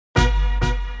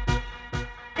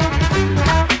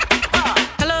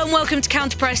welcome to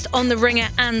Counterpressed on the Ringer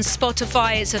and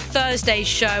Spotify. It's a Thursday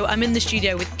show. I'm in the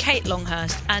studio with Kate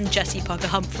Longhurst and Jessie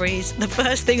Parker-Humphreys. The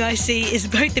first thing I see is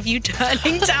both of you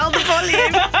turning down the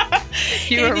volume.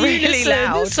 You were really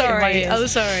loud. Sorry.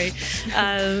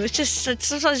 It's just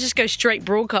sometimes I just go straight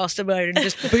broadcaster mode and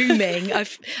just booming.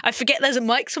 I forget there's a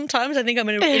mic sometimes. I think I'm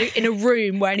in a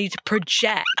room where I need to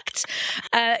project.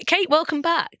 Kate, welcome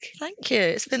back. Thank you.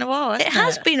 It's been a while, hasn't it? It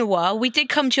has been a while. We did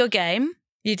come to your game.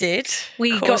 You did. I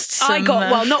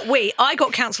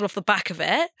got cancelled off the back of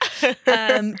it.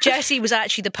 Jessie was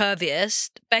actually the perviest.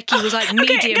 Becky was like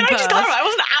medium can I just perv. clarify? I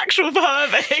wasn't actual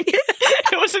perving.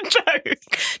 It was a joke.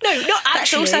 No, not That's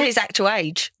actually. also his actual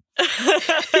age. Your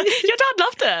dad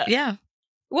loved it. Yeah.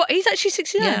 What? He's actually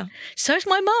 69. Yeah. So's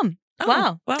my mum. Oh,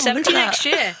 wow. wow, 70 look at next that.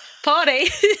 year. Party.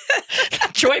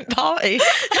 Joint party.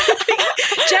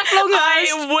 Jeff Longhurst.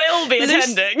 I will be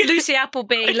attending. Lucy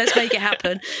Appleby. Let's make it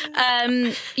happen.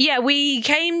 We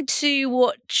came to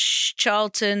watch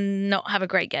Charlton not have a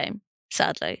great game,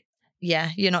 sadly.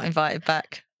 Yeah, you're not invited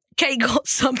back. Kate got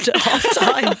subbed at half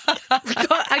time.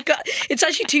 It's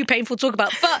actually too painful to talk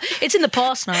about, but it's in the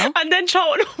past now. And then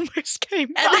Charlton almost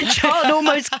came back. And then Charlton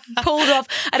almost pulled off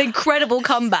an incredible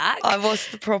comeback. I was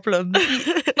the problem.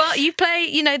 But you play,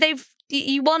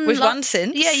 you won. We've won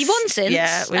since. Yeah, you've won since.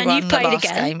 Yeah, we and won you've played the last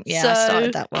again. game. Yeah, so I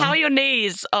started that one. How are your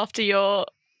knees after your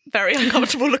very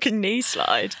uncomfortable looking knee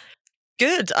slide?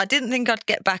 Good. I didn't think I'd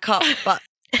get back up, but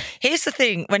here's the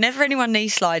thing. Whenever anyone knee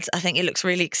slides, I think it looks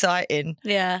really exciting.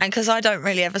 Yeah. And because I don't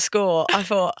really ever score, I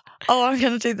thought, I'm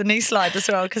going to do the knee slide as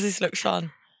well because this looks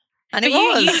fun. And it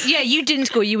was. You didn't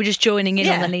score. You were just joining in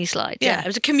on the knee slide. Yeah, Yeah. it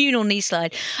was a communal knee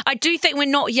slide. I do think we're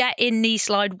not yet in knee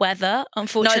slide weather,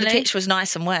 unfortunately. No, the pitch was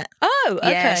nice and wet. Oh,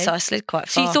 okay. Yeah, so I slid quite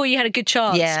So far. you thought you had a good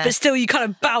chance, Yeah. but still you kind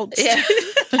of bounced. Yeah.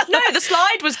 No, the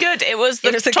slide was good. It was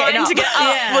the the trying getting to up. get up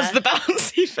Yeah. was the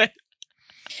bouncy bit.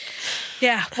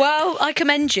 Yeah, well, I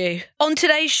commend you. On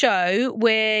today's show,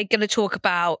 we're going to talk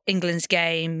about England's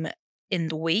game in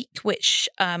the week, which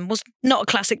was not a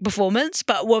classic performance,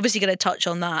 but we're obviously going to touch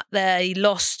on that. They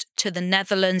lost to the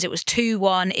Netherlands. It was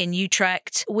 2-1 in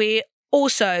Utrecht. We're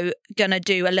also going to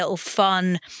do a little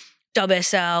fun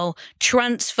WSL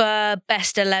transfer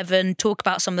best 11, talk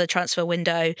about some of the transfer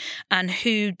window and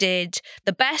who did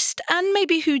the best and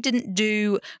maybe who didn't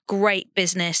do great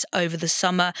business over the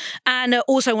summer. And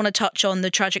also want to touch on the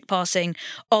tragic passing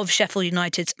of Sheffield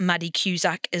United's Maddie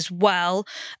Cusack as well.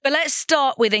 But let's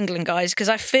start with England, guys, because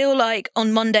I feel like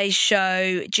on Monday's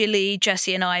show, Gilly,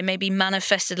 Jessie and I maybe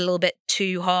manifested a little bit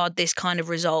too hard this kind of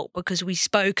result because we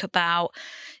spoke about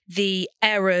the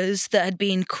errors that had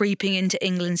been creeping into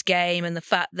England's game and the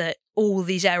fact that all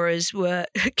these errors were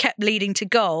kept leading to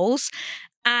goals.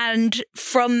 And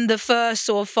from the first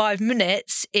sort of 5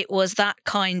 minutes, it was that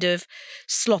kind of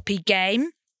sloppy game.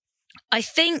 I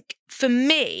think for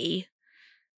me,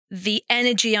 the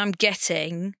energy I'm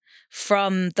getting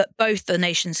from both the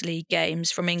Nations League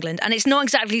games from England, and it's not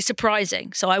exactly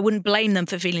surprising, so I wouldn't blame them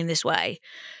for feeling this way,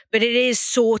 but it is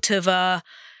sort of a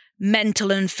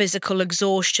mental and physical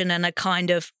exhaustion and a kind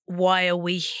of why are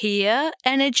we here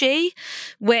energy,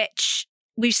 which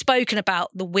we've spoken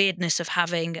about the weirdness of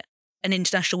having an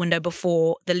international window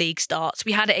before the league starts.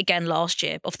 We had it again last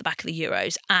year off the back of the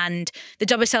Euros, and the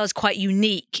WSL is quite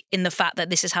unique in the fact that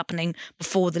this is happening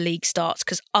before the league starts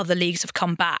because other leagues have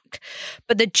come back.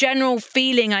 But the general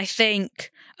feeling, I think,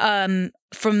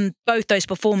 from both those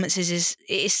performances is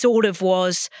it sort of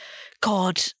was,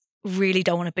 God, really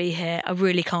don't want to be here. I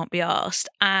really can't be asked.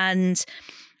 And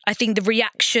I think the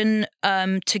reaction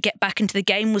to get back into the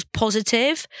game was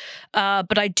positive.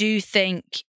 But I do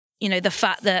think, the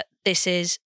fact that this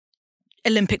is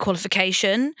Olympic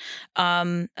qualification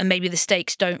and maybe the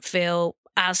stakes don't feel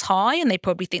as high and they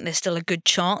probably think there's still a good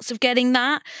chance of getting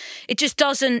that. It just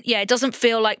doesn't, it doesn't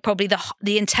feel like probably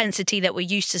the intensity that we're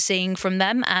used to seeing from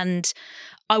them. And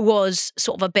I was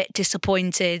sort of a bit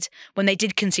disappointed when they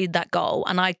did concede that goal,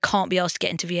 and I can't be asked to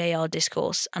get into VAR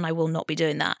discourse, and I will not be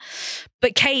doing that.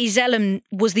 But Katie Zellum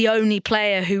was the only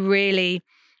player who really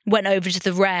went over to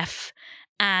the ref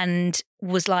and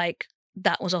was like,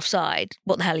 that was offside.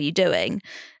 What the hell are you doing?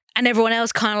 And everyone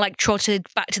else kind of like trotted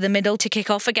back to the middle to kick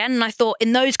off again. And I thought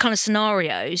in those kind of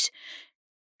scenarios,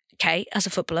 okay, as a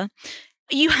footballer,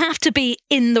 you have to be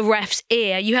in the ref's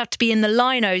ear. You have to be in the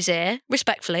lino's ear,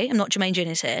 respectfully. I'm not Jermaine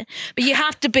Genius here. But you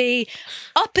have to be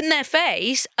up in their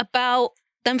face about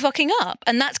them fucking up.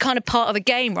 And that's kind of part of the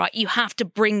game, right? You have to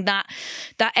bring that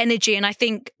energy. And I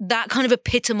think that kind of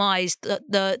epitomised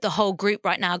the whole group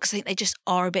right now because I think they just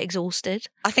are a bit exhausted.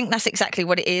 I think that's exactly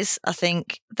what it is. I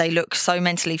think they look so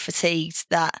mentally fatigued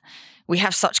that we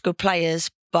have such good players,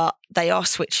 but they are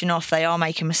switching off. They are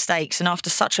making mistakes. And after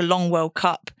such a long World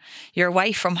Cup, you're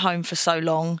away from home for so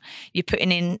long. You're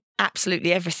putting in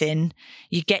absolutely everything.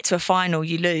 You get to a final,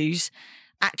 you lose.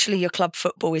 Actually, your club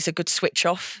football is a good switch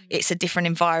off. It's a different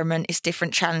environment. It's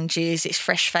different challenges. It's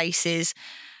fresh faces.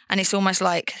 And it's almost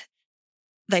like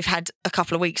they've had a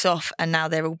couple of weeks off and now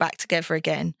they're all back together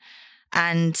again.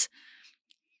 And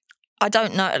I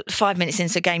don't know, 5 minutes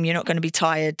into a game, you're not going to be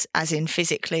tired, as in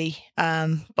physically.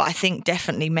 But I think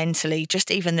definitely mentally,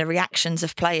 just even the reactions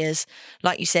of players.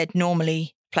 Like you said,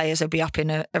 normally players will be up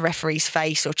in a referee's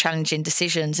face or challenging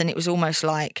decisions. And it was almost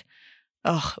like,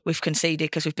 oh, we've conceded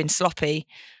because we've been sloppy.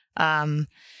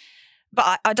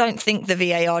 But I don't think the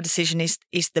VAR decision is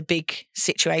the big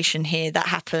situation here. That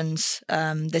happens.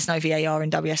 There's no VAR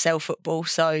in WSL football.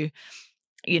 So,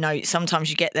 you know, sometimes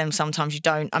you get them, sometimes you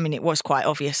don't. I mean, it was quite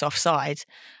obvious offside.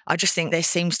 I just think there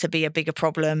seems to be a bigger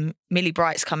problem. Millie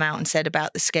Bright's come out and said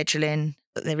about the scheduling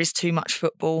that there is too much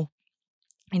football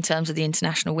in terms of the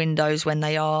international windows when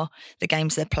they are, the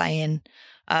games they're playing.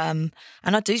 And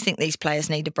I do think these players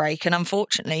need a break. And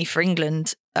unfortunately for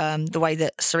England, the way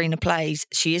that Serena plays,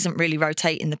 she isn't really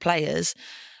rotating the players.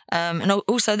 And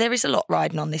also there is a lot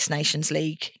riding on this Nations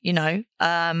League, you know.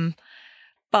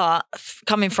 But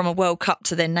coming from a World Cup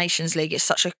to then Nations League, it's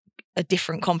such a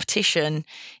different competition.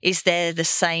 Is there the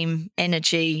same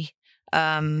energy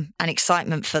and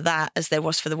excitement for that as there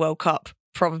was for the World Cup?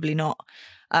 Probably not.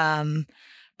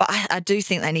 But I do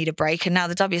think they need a break. And now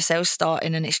the WSL's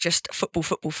starting and it's just football,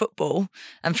 football, football.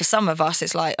 And for some of us,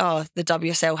 it's like, oh, the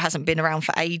WSL hasn't been around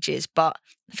for ages. But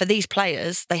for these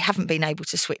players, they haven't been able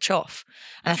to switch off.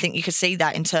 And I think you could see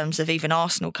that in terms of even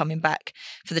Arsenal coming back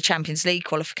for the Champions League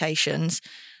qualifications.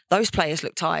 Those players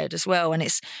look tired as well. And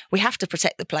we have to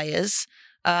protect the players.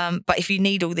 But if you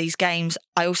need all these games,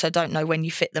 I also don't know when you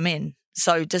fit them in.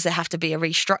 So does there have to be a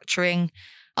restructuring?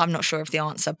 I'm not sure of the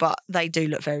answer, but they do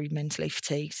look very mentally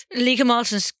fatigued. Liga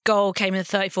Martin's goal came in the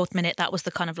 34th minute. That was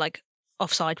the kind of like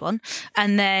offside one.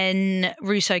 And then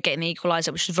Russo getting the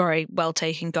equaliser, which was a very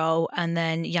well-taken goal. And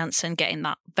then Janssen getting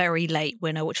that very late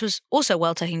winner, which was also a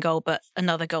well-taken goal, but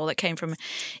another goal that came from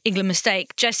England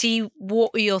mistake. Jessie,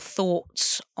 what were your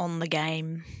thoughts on the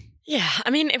game? Yeah, I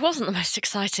mean, it wasn't the most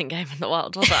exciting game in the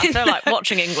world, was it? I feel like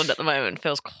watching England at the moment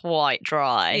feels quite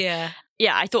dry.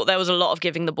 Yeah, I thought there was a lot of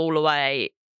giving the ball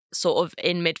away sort of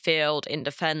in midfield, in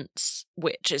defence,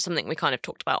 which is something we kind of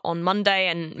talked about on Monday,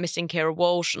 and missing Kira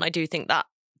Walsh. And I do think that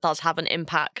does have an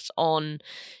impact on,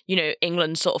 you know,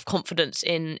 England's sort of confidence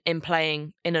in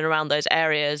playing in and around those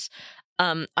areas.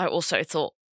 I also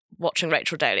thought watching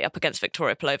Rachel Daly up against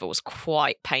Victoria Pelova was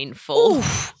quite painful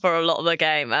for a lot of the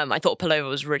game. I thought Pelova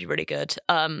was really, really good.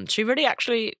 She really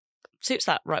actually suits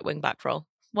that right wing back role.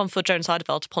 One for Joan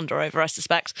Seideveld to ponder over, I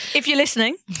suspect. If you're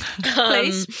listening,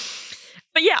 please.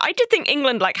 But yeah, I did think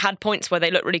England had points where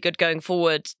they looked really good going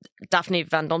forward. Daphne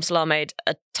van Domselaar made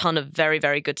a ton of very,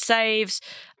 very good saves.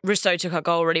 Rousseau took her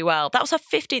goal really well. That was her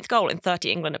 15th goal in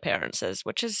 30 England appearances,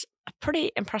 which is a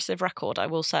pretty impressive record, I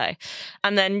will say.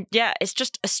 And then, yeah, it's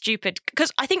just a stupid...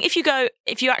 Because I think if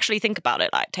you actually think about it,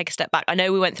 like take a step back, I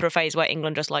know we went through a phase where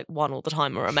England just won all the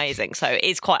time, were amazing. So it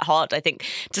is quite hard, I think,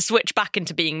 to switch back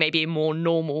into being maybe a more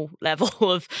normal level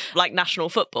of national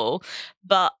football.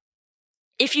 But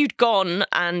if you'd gone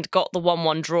and got the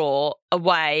 1-1 draw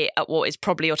away at what is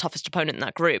probably your toughest opponent in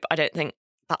that group, I don't think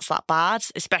that's that bad,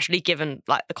 especially given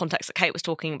the context that Kate was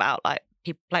talking about,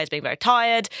 players being very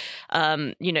tired.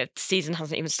 The season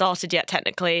hasn't even started yet,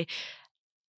 technically.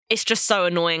 It's just so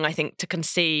annoying, I think, to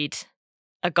concede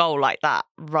a goal like that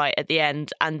right at the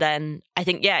end. And then I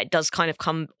think, it does kind of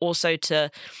come also to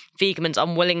Wiegmann's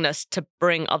unwillingness to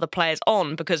bring other players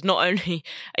on, because not only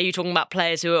are you talking about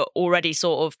players who are already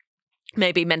sort of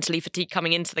maybe mentally fatigued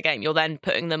coming into the game, you're then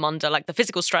putting them under the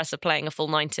physical stress of playing a full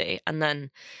 90. And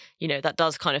then, that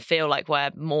does kind of feel like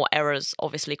where more errors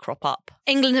obviously crop up.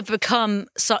 England have become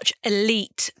such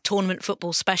elite tournament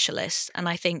football specialists. And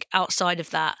I think outside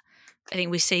of that, I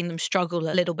think we've seen them struggle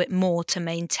a little bit more to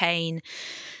maintain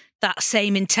that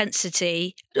same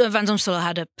intensity. Van Domselaar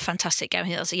had a fantastic game.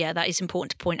 That is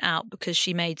important to point out because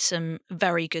she made some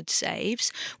very good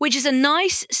saves, which is a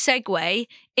nice segue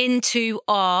into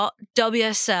our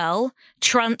WSL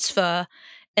Transfer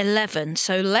 11.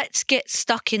 So let's get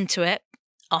stuck into it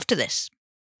after this.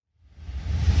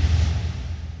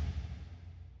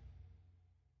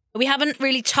 We haven't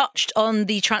really touched on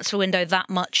the transfer window that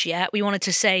much yet. We wanted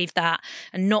to save that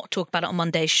and not talk about it on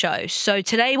Monday's show. So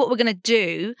today what we're going to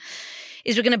do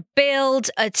is we're going to build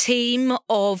a team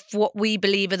of what we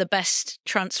believe are the best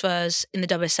transfers in the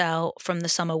WSL from the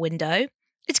summer window.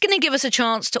 It's going to give us a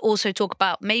chance to also talk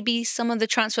about maybe some of the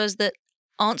transfers that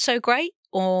aren't so great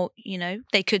or,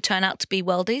 they could turn out to be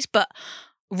worldies, but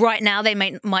right now they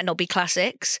might not be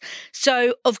classics.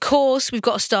 So, of course, we've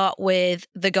got to start with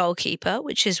the goalkeeper,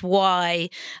 which is why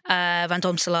Van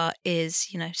Domselaar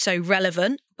is, so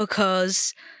relevant,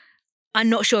 because I'm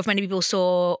not sure if many people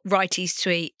saw Wrighty's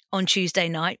tweet on Tuesday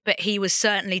night, but he was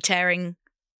certainly tearing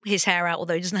his hair out,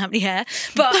 although he doesn't have any hair.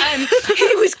 But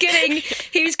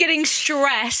he was getting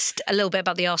stressed a little bit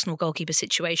about the Arsenal goalkeeper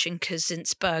situation, because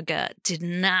Zinsberger did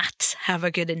not have a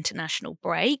good international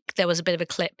break. There was a bit of a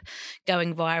clip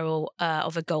going viral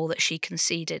of a goal that she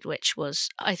conceded, which was,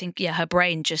 I think, her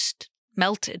brain just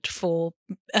melted for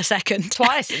a second.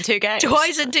 Twice in 2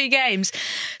 games.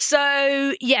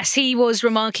 So, yes, he was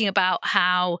remarking about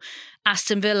how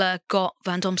Aston Villa got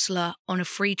Van Domselaar on a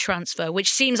free transfer,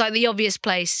 which seems like the obvious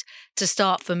place to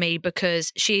start for me,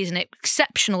 because she's an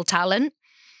exceptional talent.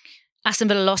 Aston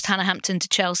Villa lost Hannah Hampton to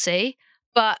Chelsea,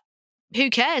 but who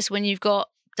cares when you've got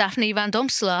Daphne Van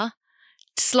Domselaar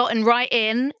slotting right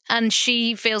in, and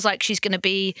she feels like she's going to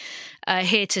be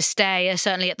here to stay,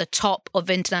 certainly at the top of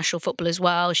international football as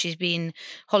well. She's been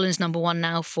Holland's number 1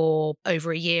 now for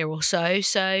over a year or so.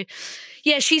 So,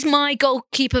 yeah, she's my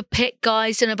goalkeeper pick,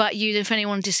 guys. Don't know about you, if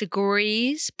anyone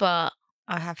disagrees, but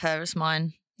I have her as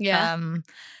mine. Yeah.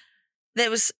 There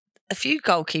was a few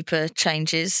goalkeeper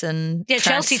changes and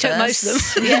Chelsea took most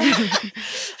of them.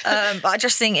 But I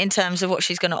just think in terms of what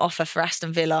she's going to offer for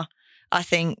Aston Villa, I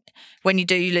think when you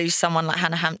do lose someone like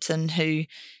Hannah Hampton, who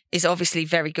is obviously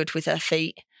very good with her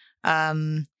feet,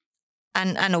 and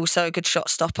also a good shot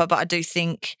stopper, but I do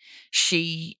think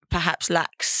she perhaps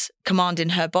lacks command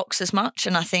in her box as much.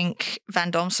 And I think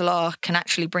Van Domselaar can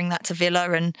actually bring that to Villa,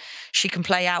 and she can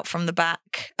play out from the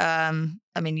back.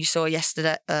 You saw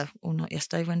yesterday, or not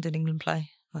yesterday, when did England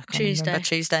play? I can't remember.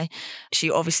 Tuesday. She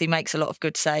obviously makes a lot of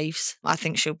good saves. I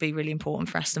think she'll be really important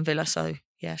for Aston Villa. So,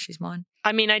 yeah, she's mine.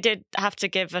 I did have to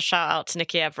give a shout out to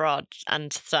Nikki Everard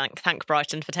and thank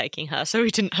Brighton for taking her, so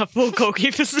we didn't have 4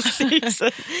 goalkeepers this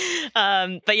season.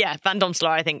 But yeah, Van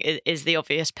Domselaar, I think, is the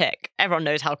obvious pick. Everyone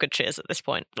knows how good she is at this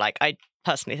point. I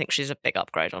personally think she's a big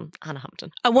upgrade on Hannah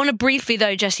Hampton. I want to briefly,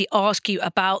 though, Jessie, ask you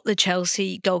about the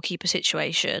Chelsea goalkeeper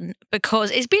situation, because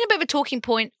it's been a bit of a talking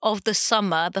point of the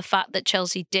summer, the fact that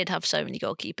Chelsea did have so many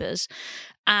goalkeepers,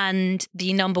 and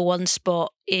the number 1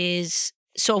 spot is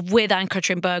sort of with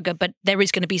Ann-Katrin Berger, but there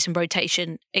is going to be some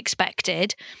rotation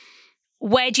expected.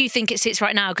 Where do you think it sits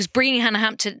right now? Because bringing Hannah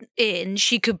Hampton in,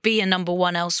 she could be a number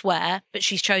 1 elsewhere, but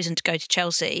she's chosen to go to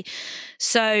Chelsea.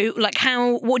 So,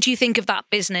 what do you think of that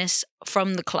business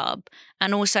from the club?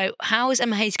 And also, how is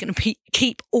Emma Hayes going to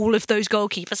keep all of those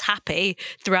goalkeepers happy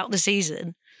throughout the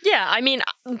season? Yeah,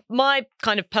 my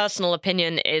kind of personal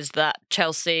opinion is that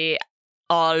Chelsea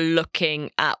are looking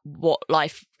at what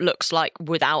life looks like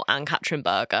without Ann-Katrin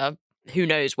Berger. Who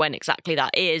knows when exactly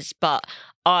that is, but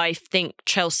I think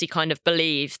Chelsea kind of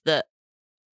believe that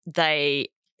they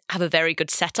have a very good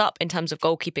setup in terms of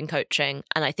goalkeeping coaching,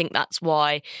 and I think that's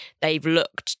why they've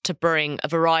looked to bring a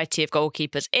variety of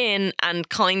goalkeepers in and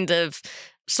kind of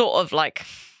sort of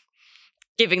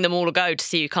giving them all a go to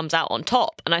see who comes out on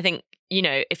top. And I think,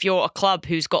 if you're a club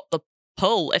who's got the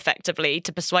pull effectively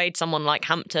to persuade someone like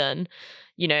Hampton,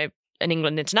 an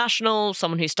England international,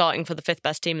 someone who's starting for the 5th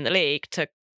best team in the league, to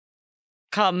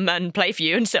come and play for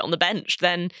you and sit on the bench,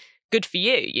 then good for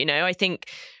you. I think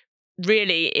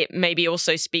really it maybe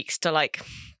also speaks to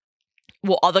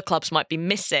what other clubs might be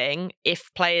missing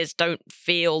if players don't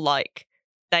feel like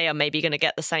they are maybe going to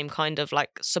get the same kind of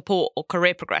support or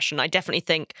career progression. I definitely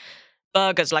think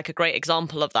Berger's a great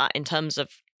example of that in terms of,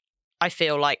 I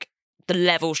feel like, the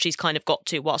level she's kind of got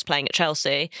to whilst playing at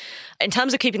Chelsea. In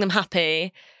terms of keeping them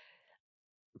happy,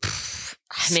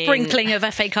 sprinkling of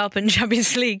FA Cup and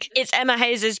Champions League. It's Emma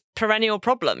Hayes' perennial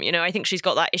problem. I think she's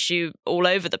got that issue all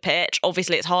over the pitch.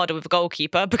 Obviously, it's harder with a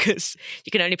goalkeeper because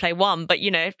you can only play 1. But,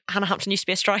 Hannah Hampton used to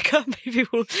be a striker. Maybe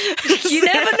we'll... You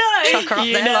never know. Chuck her up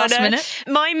there last minute.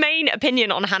 My main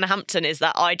opinion on Hannah Hampton is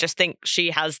that I just think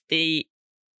she has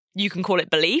you can call it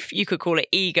belief, you could call it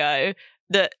ego,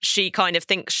 that she kind of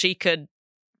thinks she could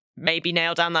maybe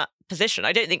nail down that position.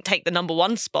 I don't think take the number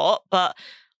 1 spot, but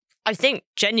I think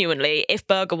genuinely, if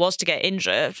Berger was to get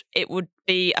injured, it would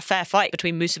be a fair fight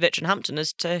between Musovic and Hampton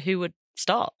as to who would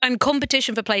start. And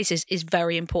competition for places is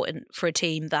very important for a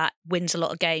team that wins a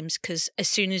lot of games, because as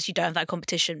soon as you don't have that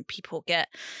competition, people get,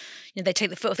 they take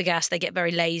the foot off the gas, they get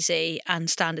very lazy and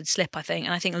standards slip, I think.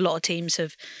 And I think a lot of teams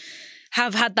have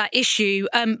had that issue.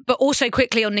 But also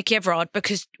quickly on Nikki Everard,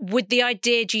 because would the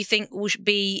idea, do you think, will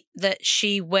be that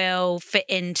she will fit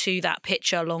into that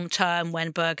picture long term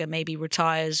when Berger maybe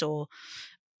retires or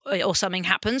or something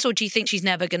happens, or do you think she's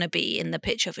never going to be in the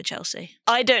picture for Chelsea?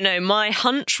 I don't know. My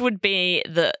hunch would be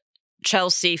that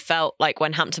Chelsea felt like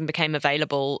when Hampton became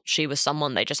available, she was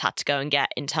someone they just had to go and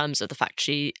get in terms of the fact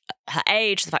her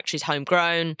age, the fact she's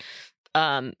homegrown,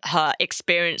 her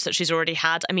experience that she's already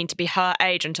had. I mean, to be her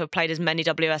age and to have played as many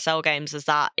WSL games as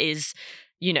that is,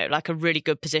 like a really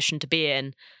good position to be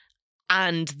in.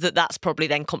 And that's probably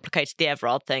then complicated the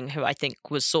Everard thing, who I think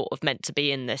was sort of meant to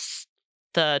be in this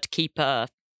third keeper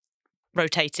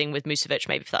rotating with Musovic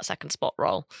maybe for that second spot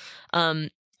role.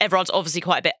 Everard's obviously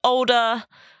quite a bit older.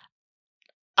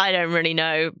 I don't really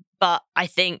know, but I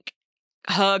think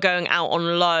her going out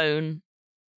on loan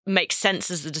makes sense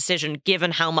as a decision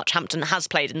given how much Hampton has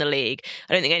played in the league.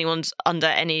 I don't think anyone's under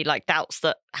any doubts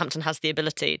that Hampton has the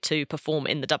ability to perform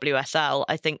in the WSL.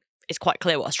 I think it's quite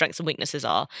clear what her strengths and weaknesses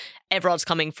are. Everard's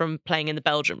coming from playing in the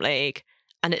Belgium league,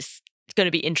 and it's going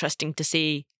to be interesting to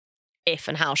see if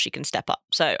and how she can step up.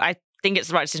 So I think it's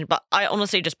the right decision, but I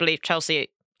honestly just believe Chelsea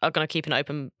are going to keep an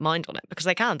open mind on it because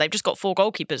they can. They've just got 4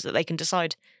 goalkeepers that they can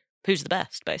decide who's the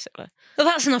best, basically. Well,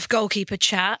 that's enough goalkeeper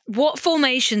chat. What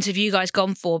formations have you guys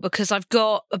gone for? Because I've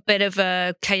got a bit of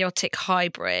a chaotic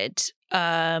hybrid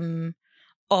of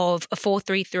a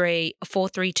 4-3-3, a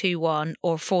 4-3-2-1,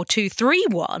 or a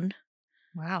 4-2-3-1.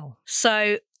 Wow.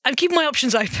 So I'm keeping my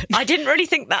options open. I didn't really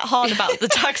think that hard about the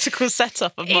tactical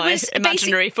setup of my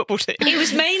imaginary football team. It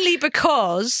was mainly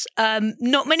because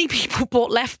not many people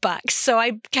bought left backs, so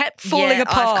I kept falling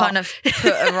apart. I've kind of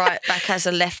put a right back as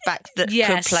a left back that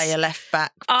could play a left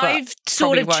back. I've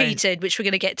sort of cheated, which we're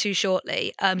going to get to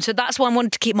shortly. So that's why I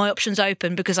wanted to keep my options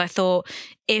open, because I thought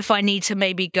if I need to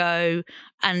maybe go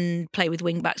and play with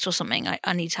wing backs or something,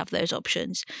 I need to have those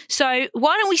options. So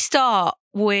why don't we start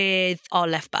with our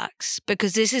left backs,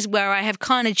 because this is where I have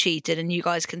kind of cheated, and you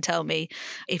guys can tell me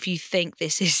if you think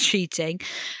this is cheating.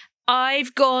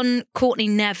 I've gone Courtney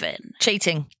Nevin.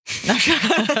 Cheating.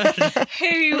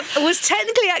 Who was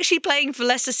technically actually playing for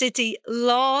Leicester City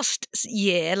last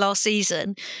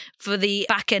season. For the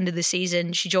back end of the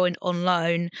season, she joined on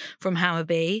loan from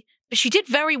Hammarby. But she did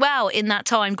very well in that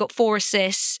time, got 4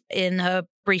 assists in her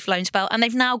brief loan spell, and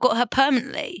they've now got her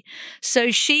permanently.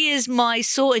 So she is my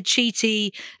sort of cheaty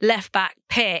left back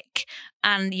pick.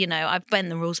 And, I've bent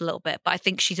the rules a little bit, but I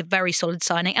think she's a very solid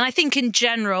signing. And I think in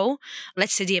general,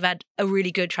 Leicester City have had a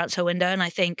really good transfer window. And I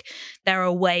think there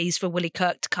are ways for Willie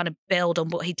Kirk to kind of build on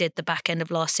what he did the back end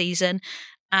of last season.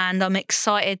 And I'm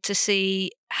excited to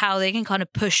see how they can kind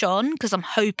of push on, because I'm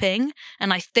hoping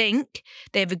and I think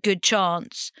they have a good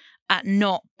chance at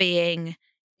not being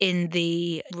in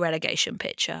the relegation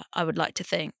picture, I would like to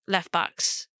think. Left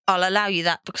backs. I'll allow you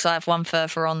that because I have one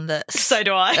further on that. So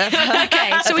do I.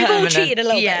 Okay, so we've all cheated a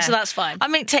little bit, so that's fine. I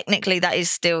mean, technically that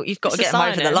is still, you've got to get them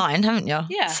over the line, haven't you?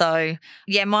 Yeah. So,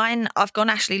 mine, I've gone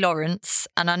Ashley Lawrence,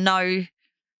 and I know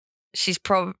she's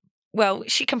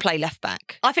she can play left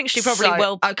back. I think she probably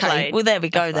will play. Okay, well, there we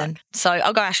go then. So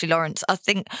I'll go Ashley Lawrence. I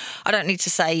think I don't need to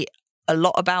say a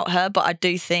lot about her, but I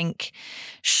do think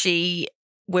she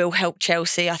will help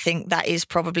Chelsea. I think that is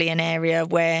probably an area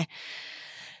where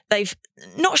they've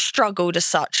not struggled as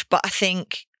such, but I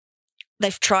think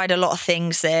they've tried a lot of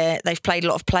things there. They've played a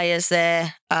lot of players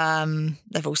there.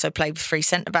 They've also played with 3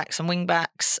 centre-backs and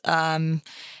wing-backs. Niamh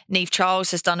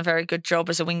Charles has done a very good job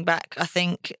as a wing-back, I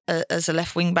think, as a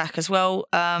left wing-back as well.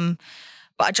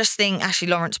 But I just think Ashley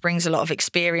Lawrence brings a lot of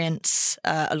experience,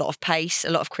 a lot of pace,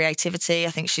 a lot of creativity. I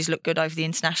think she's looked good over the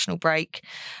international break.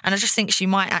 And I just think she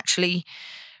might actually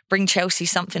bring Chelsea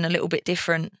something a little bit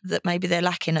different that maybe they're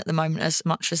lacking at the moment, as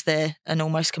much as they're an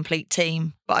almost complete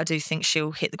team. But I do think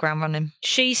she'll hit the ground running.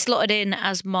 She slotted in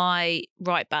as my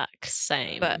right back.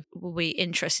 Same. But will be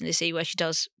interesting to see where she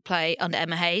does play under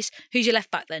Emma Hayes. Who's your left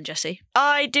back then, Jessie?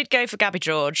 I did go for Gabby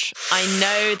George. I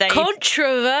know they...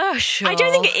 Controversial. I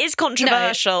don't think it is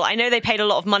controversial. No. I know they paid a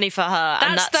lot of money for her,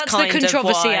 and that's kind the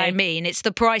controversy of why... I mean. It's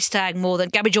the price tag more than...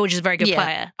 Gabby George is a very good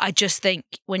player. I just think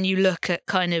when you look at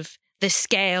kind of the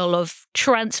scale of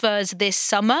transfers this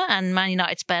summer, and Man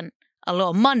United spent a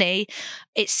lot of money,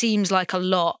 it seems like a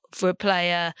lot for a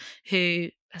player who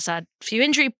has had a few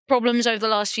injury problems over the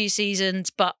last few seasons,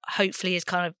 but hopefully is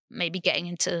kind of maybe getting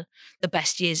into the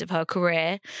best years of her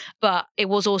career. But it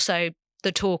was also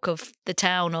the talk of the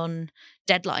town on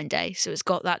deadline day. So it's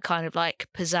got that kind of like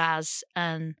pizzazz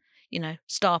and,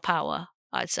 star power,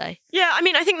 I'd say. Yeah, I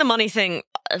mean, I think the money thing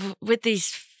with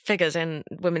these figures in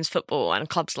women's football and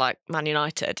clubs like Man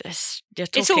United, it's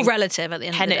all relative at the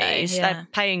end of the day. Yeah. They're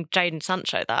paying Jadon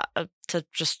Sancho that to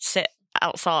just sit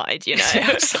outside, play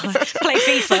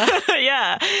FIFA.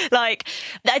 Yeah, I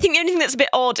think the only thing that's a bit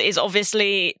odd is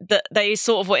obviously that they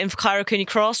sort of were in for Kyra Cooney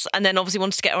Cross, and then obviously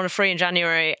wanted to get her on a free in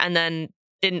January, and then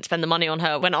didn't spend the money on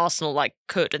her when Arsenal like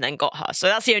could and then got her. So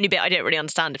that's the only bit I don't really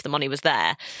understand if the money was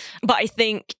there. But I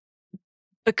think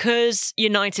because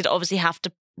United obviously have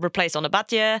to replace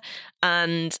Onabadia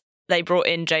and they brought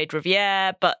in Jade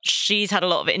Riviere, but she's had a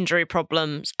lot of injury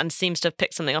problems and seems to have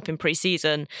picked something up in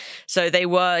pre-season. So they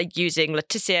were using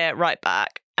Laetitia at right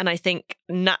back. And I think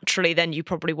naturally then you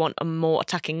probably want a more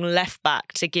attacking left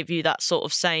back to give you that sort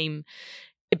of same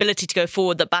ability to go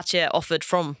forward that Batia offered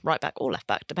from right back or left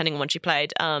back, depending on when she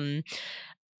played.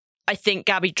 I think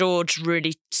Gabby George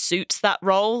really suits that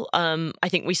role. I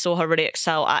think we saw her really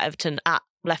excel at Everton at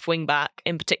left wing back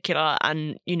in particular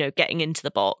and, you know, getting into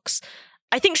the box.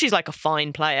 I think she's like a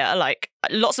fine player. Like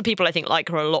lots of people I think like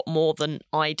her a lot more than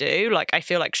I do. Like I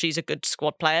feel like she's a good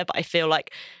squad player, but I feel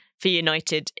like for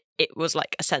United it was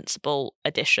like a sensible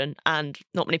addition and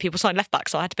not many people signed left back,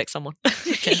 so I had to pick someone.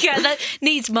 Yeah, that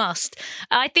needs must.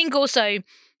 I think also,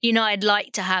 you know, I'd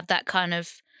like to have that kind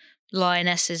of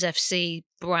Lionesses FC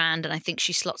brand, and I think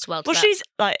she slots well to Well, that. she's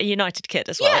like a United kid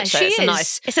as well. Yeah, so she it's is. A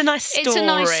nice, it's a nice story. It's a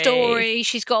nice story.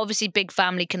 She's got obviously big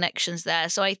family connections there,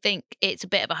 so I think it's a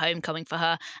bit of a homecoming for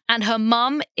her. And her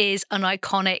mum is an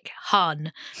iconic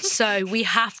Hun, so we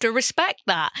have to respect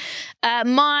that.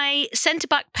 My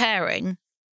centre-back pairing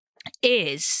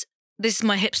is, this is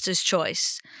my hipster's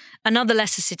choice, another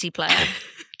Leicester City player.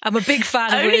 I'm a big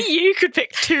fan of Only it. you could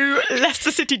pick two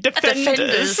Leicester City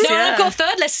defenders. No, Yeah. I've got a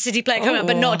third Leicester City player coming up,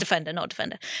 but not a Oh. defender, not a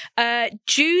defender.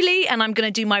 Julie, and I'm going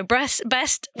to do my best.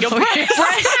 Your breast.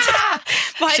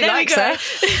 My, She there we likes go.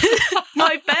 her.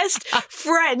 My best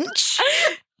French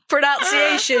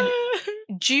pronunciation.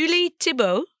 Julie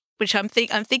Thibault, which I'm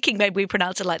thinking maybe we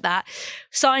pronounce it like that,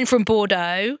 signed from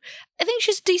Bordeaux. I think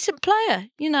she's a decent player.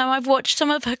 You know, I've watched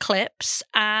some of her clips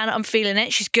and I'm feeling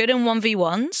it. She's good in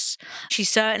 1v1s. She's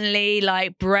certainly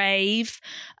like brave.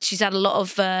 She's had a lot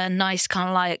of nice kind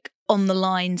of like on the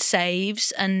line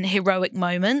saves and heroic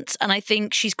moments. And I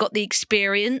think she's got the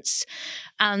experience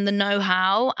and the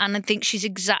know-how. And I think she's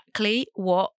exactly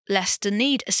what Leicester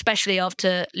need, especially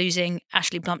after losing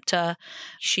Ashley Plumpter.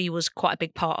 She was quite a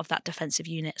big part of that defensive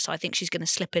unit. So I think she's going to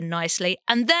slip in nicely.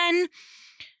 And then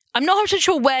I'm not 100%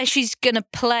 sure where she's going to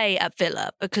play at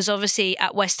Villa, because obviously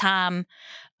at West Ham,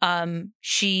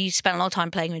 she spent a lot of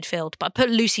time playing midfield. But I put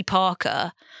Lucy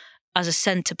Parker as a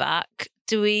centre-back.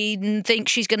 Do we think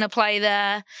she's going to play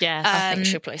there? Yes. I think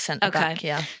she'll play centre back,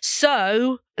 yeah.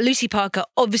 So, Lucy Parker,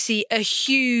 obviously a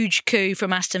huge coup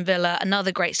from Aston Villa,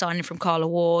 another great signing from Carla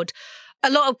Ward. A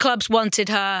lot of clubs wanted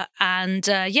her, and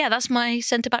yeah, that's my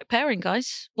centre-back pairing,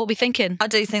 guys. What are we thinking? I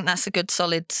do think that's a good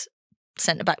solid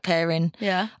centre-back pairing.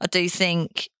 Yeah. I do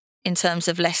think in terms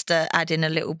of Leicester adding a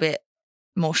little bit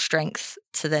more strength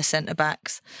to their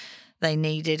centre-backs they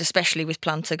needed, especially with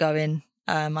Plunter going.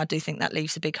 I do think that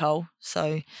leaves a big hole.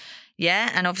 So,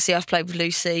 yeah, and obviously I've played with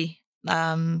Lucy.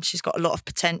 She's got a lot of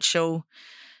potential.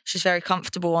 She's very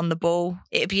comfortable on the ball.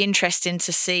 It'd be interesting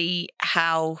to see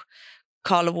how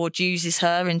Carla Ward uses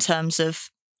her in terms of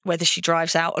whether she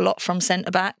drives out a lot from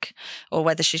centre-back or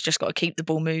whether she's just got to keep the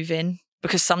ball moving,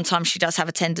 because sometimes she does have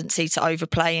a tendency to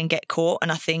overplay and get caught.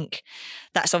 And I think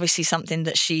that's obviously something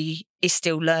that she is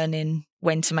still learning,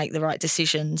 when to make the right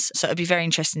decisions. So it'd be very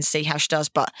interesting to see how she does.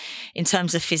 But in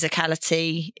terms of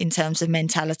physicality, in terms of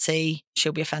mentality,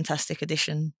 she'll be a fantastic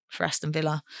addition for Aston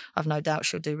Villa. I've no doubt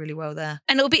she'll do really well there.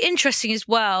 And it'll be interesting as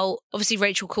well. Obviously,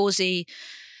 Rachel Causey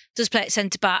does play at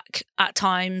centre-back at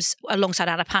times alongside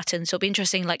Anna Patton. So it'll be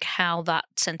interesting like how that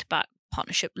centre-back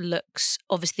partnership looks.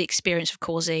 Obviously, the experience of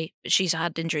Causey, she's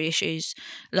had injury issues,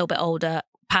 a little bit older.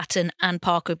 Patton and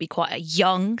Parker would be quite a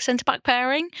young centre-back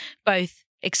pairing, both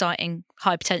exciting,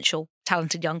 high potential,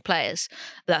 talented young players.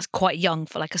 But that's quite young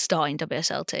for like a starting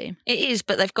WSL team. It is,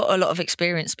 but they've got a lot of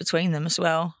experience between them as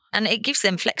well. And it gives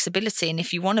them flexibility. And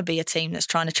if you want to be a team that's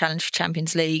trying to challenge for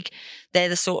Champions League, they're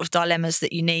the sort of dilemmas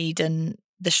that you need and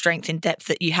the strength in depth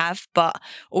that you have. But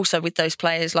also with those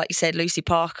players, like you said, Lucy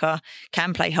Parker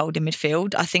can play holding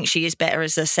midfield. I think she is better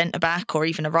as a centre-back or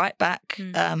even a right-back.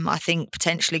 I think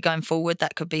potentially going forward,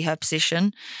 that could be her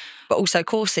position. But also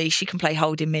Causey, she can play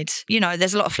holding mid. You know,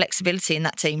 there's a lot of flexibility in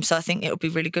that team. So I think it'll be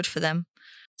really good for them.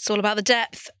 It's all about the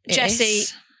depth. It Jessie,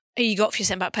 is. who you got for your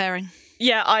centre-back pairing?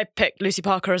 Yeah, I picked Lucy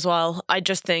Parker as well. I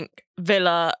just think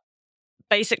Villa,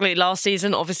 basically last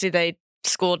season, obviously they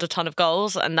scored a ton of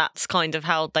goals and that's kind of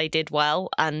how they did well.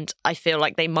 And I feel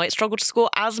like they might struggle to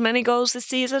score as many goals this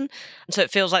season. So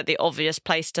it feels like the obvious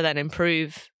place to then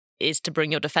improve is to bring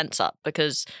your defence up,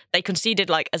 because they conceded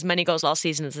like as many goals last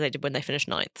season as they did when they finished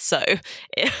 9th. So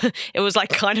it was like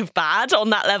kind of bad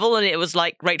on that level. And it was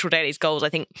like Rachel Daly's goals, I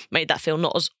think, made that feel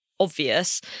not as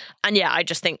obvious. And yeah, I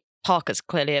just think Parker's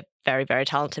clearly a very, very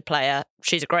talented player.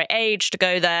 She's a great age to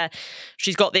go there.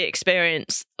 She's got the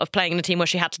experience of playing in a team where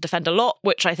she had to defend a lot,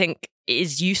 which I think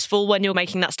is useful when you're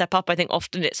making that step up. I think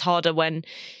often it's harder when,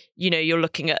 you're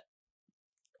looking at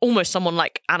almost someone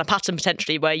like Anna Patten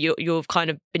potentially, where you've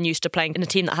kind of been used to playing in a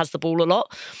team that has the ball a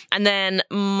lot. And then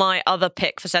my other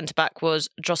pick for centre-back was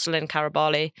Jocelyn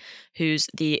Carabali, who's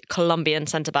the Colombian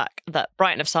centre-back that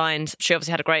Brighton have signed. She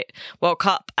obviously had a great World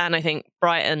Cup, and I think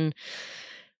Brighton,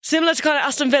 similar to kind of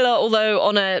Aston Villa, although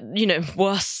on a,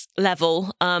 worse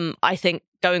level, I think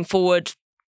going forward,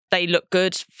 they look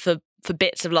good for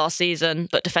bits of last season,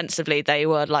 but defensively they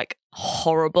were like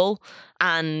horrible.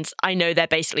 And I know they're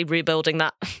basically rebuilding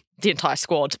the entire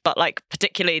squad, but like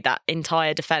particularly that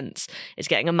entire defence is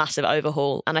getting a massive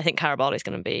overhaul. And I think Carabali is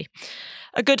going to be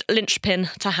a good linchpin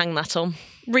to hang that on.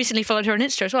 Recently followed her on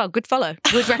Insta as well. Good follow.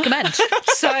 Would recommend.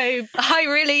 So I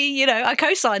really, I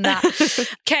co-sign that.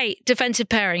 Kate, defensive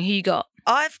pairing, who you got?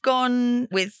 I've gone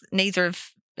with neither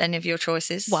of any of your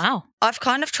choices. Wow. I've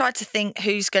kind of tried to think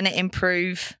who's going to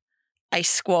improve a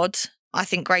squad. I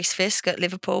think Grace Fisk at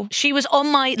Liverpool. She was on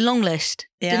my long list.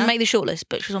 Yeah. Didn't make the short list,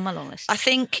 but she was on my long list. I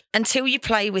think until you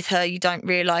play with her, you don't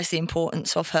realise the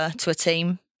importance of her to a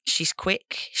team. She's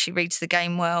quick. She reads the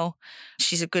game well.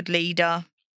 She's a good leader.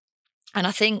 And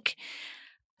I think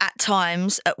at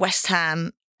times at West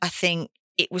Ham, I think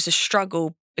it was a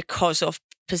struggle because of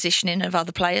positioning of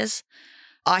other players.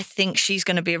 I think she's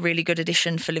going to be a really good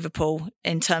addition for Liverpool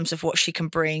in terms of what she can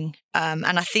bring.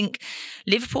 And I think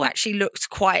Liverpool actually looked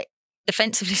quite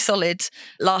defensively solid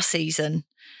last season.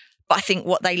 But I think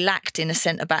what they lacked in a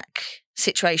centre-back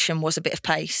situation was a bit of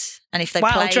pace. And if they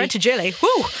play... Dread to Gilly.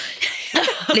 Woo!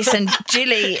 Listen,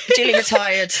 Gilly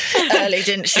retired early,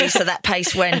 didn't she? So that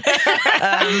pace went. But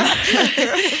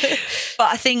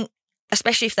I think,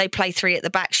 especially if they play three at the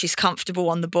back, she's comfortable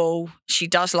on the ball. She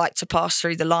does like to pass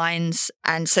through the lines.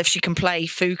 And so if she can play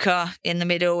Fuka in the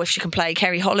middle, if she can play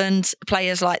Kerry Holland,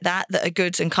 players like that are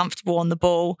good and comfortable on the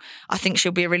ball, I think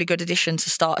she'll be a really good addition to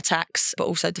start attacks, but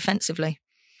also defensively.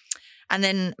 And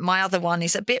then my other one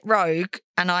is a bit rogue,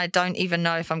 and I don't even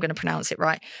know if I'm going to pronounce it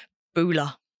right.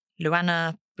 Bula.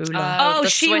 Luana Bula.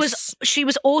 She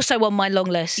was also on my long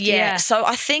list. Yeah. So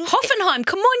I think Hoffenheim,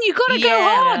 come on, you got to go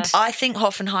hard. I think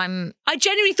Hoffenheim. I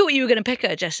genuinely thought you were going to pick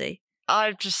her, Jessie.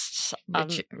 I just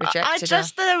rejected her.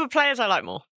 There were players I like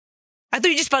more. I thought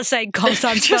you were just about to say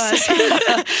Constance first.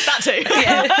 That too.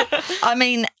 Yeah. I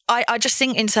mean, I just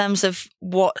think in terms of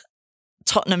what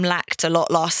Tottenham lacked a lot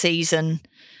last season,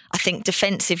 I think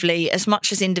defensively, as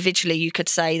much as individually you could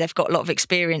say they've got a lot of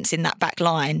experience in that back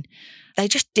line, they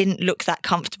just didn't look that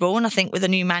comfortable. And I think with a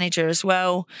new manager as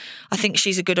well, I think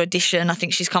she's a good addition. I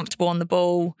think she's comfortable on the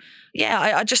ball. Yeah,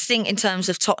 I just think in terms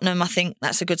of Tottenham, I think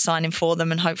that's a good signing for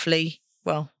them. And hopefully,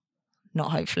 well,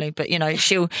 not hopefully, but,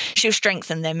 she'll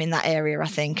strengthen them in that area, I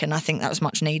think. And I think that was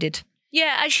much needed.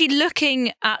 Yeah, actually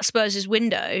looking at Spurs'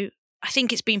 window, I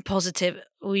think it's been positive.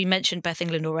 We mentioned Beth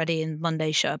England already in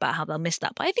Monday's show about how they'll miss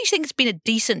that. But I think it's been a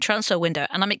decent transfer window.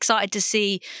 And I'm excited to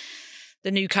see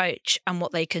the new coach and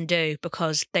what they can do,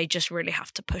 because they just really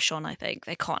have to push on, I think.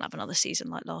 They can't have another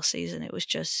season like last season. It was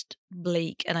just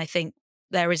bleak. And I think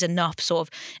there is enough sort of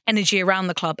energy around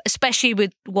the club, especially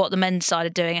with what the men's side are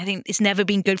doing. I think it's never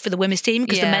been good for the women's team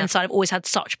because the men's side have always had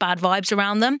such bad vibes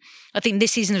around them. I think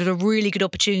this season is a really good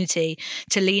opportunity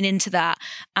to lean into that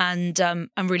and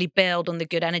really build on the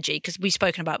good energy, because we've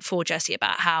spoken about before, Jessie,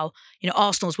 about how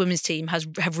Arsenal's women's team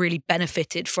have really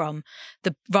benefited from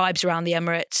the vibes around the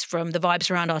Emirates, from the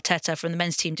vibes around Arteta, from the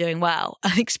men's team doing well. I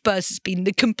think Spurs has been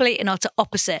the complete and utter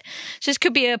opposite. So this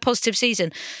could be a positive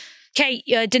season. Kate,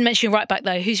 didn't mention your right back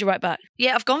though. Who's your right back?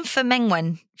 Yeah, I've gone for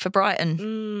Mengwen for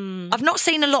Brighton. I've not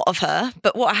seen a lot of her,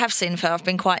 but what I have seen of her, I've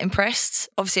been quite impressed.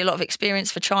 Obviously, a lot of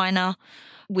experience for China.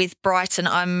 With Brighton,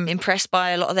 I'm impressed by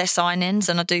a lot of their signings,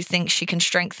 and I do think she can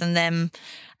strengthen them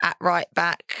at right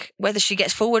back. Whether she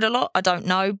gets forward a lot, I don't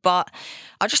know, but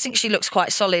I just think she looks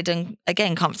quite solid and,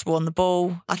 again, comfortable on the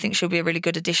ball. I think she'll be a really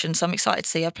good addition, so I'm excited to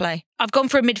see her play. I've gone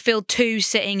for a midfield two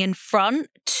sitting in front.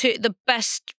 The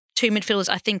best two midfielders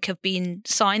I think have been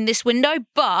signed this window,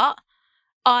 but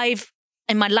I've,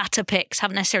 in my latter picks,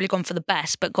 haven't necessarily gone for the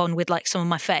best, but gone with like some of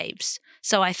my faves.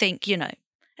 So I think,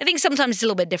 I think sometimes it's a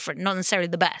little bit different, not necessarily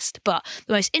the best, but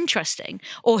the most interesting,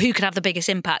 or who could have the biggest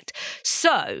impact.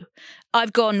 So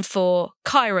I've gone for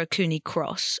Kyra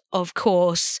Cooney-Cross, of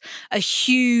course, a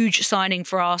huge signing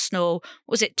for Arsenal.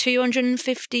 Was it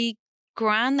 250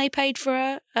 grand they paid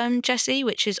for her, Jessie,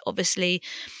 which is obviously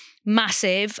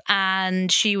massive.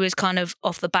 And she was kind of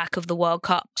off the back of the World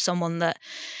Cup, someone that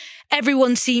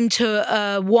everyone seemed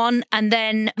to want. And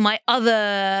then my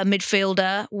other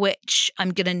midfielder, which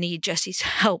I'm going to need Jessie's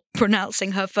help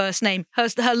pronouncing her first name.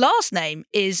 Her last name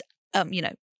is,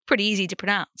 pretty easy to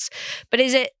pronounce. But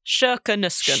is it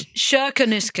Sjerkanusken?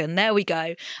 Sjerkanusken, there we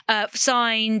go.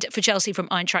 Signed for Chelsea from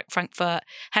Eintracht Frankfurt,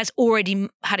 has already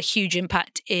had a huge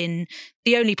impact in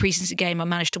the only preseason game I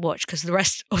managed to watch because the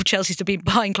rest of Chelsea's have been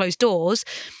behind closed doors.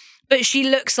 But she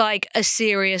looks like a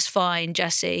serious find,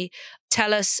 Jessie.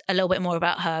 Tell us a little bit more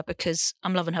about her because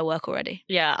I'm loving her work already.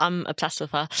 Yeah, I'm obsessed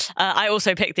with her. I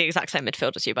also picked the exact same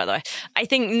midfield as you, by the way. I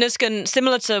think Nusken,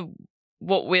 similar to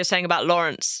what we were saying about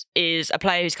Lawrence, is a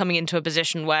player who's coming into a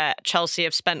position where Chelsea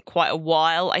have spent quite a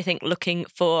while, I think, looking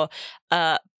for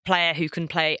a player who can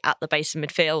play at the base of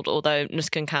midfield, although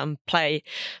Nusken can play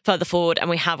further forward. And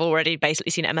we have already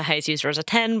basically seen Emma Hayes use her as a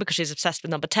 10 because she's obsessed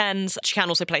with number 10s. She can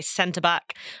also play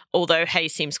centre-back, although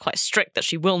Hayes seems quite strict that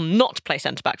she will not play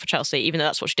centre-back for Chelsea, even though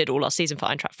that's what she did all last season for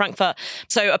Eintracht Frankfurt.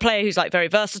 So a player who's like very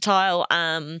versatile.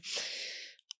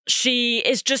 She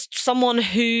is just someone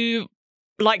who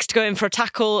likes to go in for a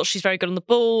tackle. She's very good on the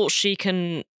ball. She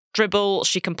can dribble.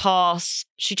 She can pass.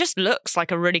 She just looks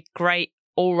like a really great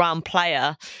all-round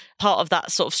player, part of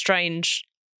that sort of strange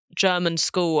German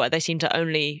school where they seem to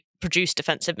only produce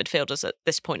defensive midfielders at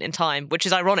this point in time, which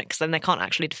is ironic because then they can't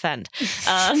actually defend.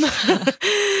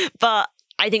 But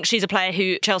I think she's a player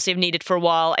who Chelsea have needed for a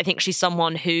while. I think she's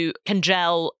someone who can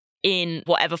gel in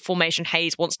whatever formation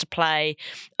Hayes wants to play.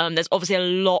 There's obviously a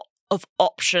lot of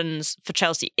options for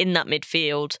Chelsea in that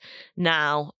midfield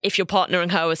now. If you're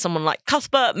partnering her with someone like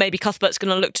Cuthbert, maybe Cuthbert's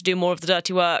going to look to do more of the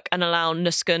dirty work and allow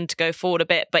Nusken to go forward a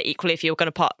bit. But equally, if you're going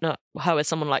to partner her with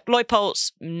someone like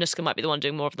Leupolz, Nusken might be the one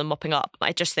doing more of the mopping up.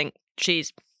 I just think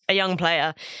she's a young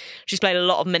player. She's played a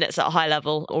lot of minutes at a high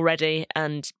level already.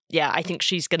 And yeah, I think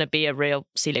she's going to be a real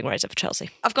ceiling raiser for Chelsea.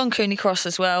 I've gone Cooney Cross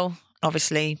as well.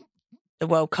 Obviously, the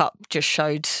World Cup just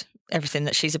showed everything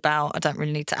that she's about. I don't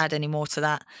really need to add any more to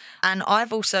that. And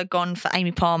I've also gone for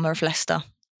Amy Palmer of Leicester.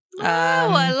 Oh,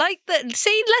 I like that.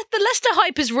 See, the Leicester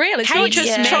hype is real. It's not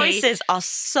just me. Choices are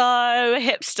so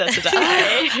hipster today.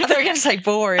 I thought you were going to say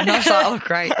boring. I was like, oh,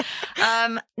 great.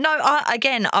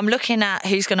 I'm looking at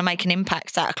who's going to make an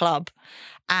impact at a club.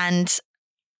 And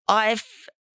I've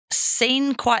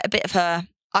seen quite a bit of her.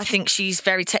 I think she's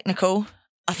very technical.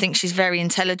 I think she's very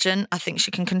intelligent. I think she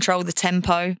can control the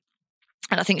tempo.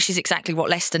 And I think she's exactly what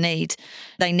Leicester need.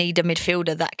 They need a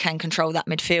midfielder that can control that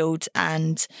midfield.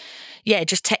 And yeah,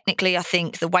 just technically, I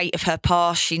think the weight of her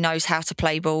pass, she knows how to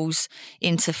play balls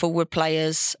into forward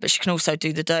players, but she can also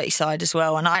do the dirty side as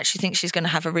well. And I actually think she's going to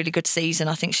have a really good season.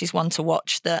 I think she's one to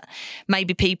watch that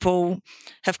maybe people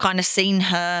have kind of seen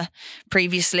her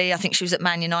previously. I think she was at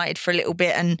Man United for a little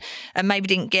bit and maybe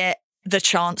didn't get the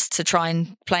chance to try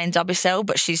and play in WSL,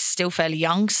 but she's still fairly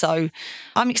young. So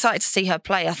I'm excited to see her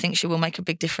play. I think she will make a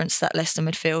big difference to that Leicester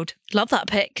midfield. Love that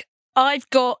pick. I've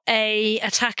got a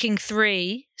attacking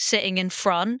 3 sitting in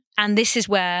front, and this is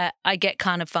where I get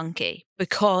kind of funky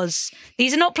because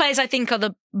these are not players I think are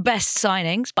the best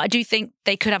signings, but I do think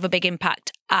they could have a big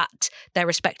impact at their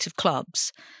respective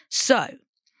clubs. So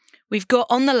we've got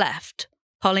on the left,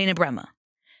 Paulina Bremer.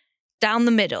 Down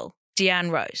the middle,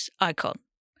 Deanne Rose, icon.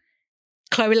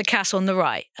 Chloe Lacasse on the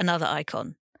right, another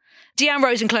icon. Deanne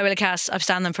Rose and Chloe Lacasse, I've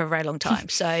stand them for a very long time.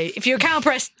 So if you're a Cow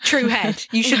Press true head,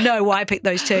 you should know why I picked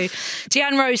those two.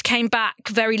 Deanne Rose came back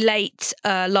very late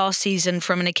last season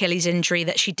from an Achilles injury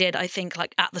that she did, I think,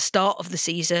 like at the start of the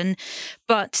season.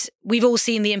 But we've all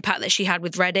seen the impact that she had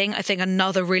with Reading. I think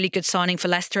another really good signing for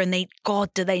Leicester. And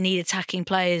do they need attacking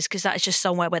players? Because that is just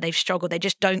somewhere where they've struggled. They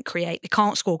just don't create. They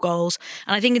can't score goals.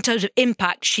 And I think in terms of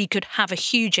impact, she could have a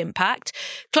huge impact.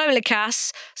 Chloe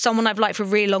Lacasse, someone I've liked for a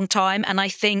really long time. And I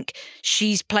think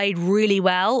she's played really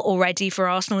well already for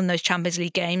Arsenal in those Champions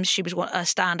League games. She was a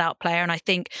standout player. And I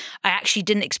think I actually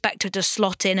didn't expect her to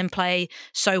slot in and play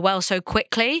so well so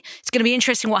quickly. It's going to be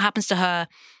interesting what happens to her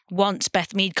once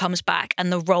Beth Mead comes back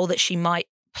and the role that she might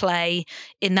play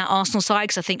in that Arsenal side,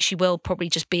 because I think she will probably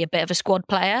just be a bit of a squad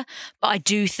player. But I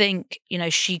do think,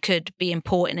 she could be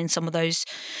important in some of those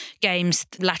games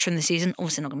later in the season.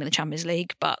 Obviously not going to be the Champions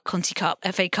League, but Conti Cup,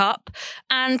 FA Cup.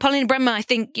 And Paulina Bremer, I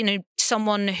think,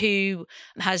 someone who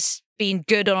has been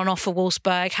good on and off for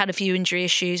Wolfsburg, had a few injury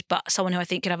issues, but someone who I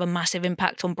think could have a massive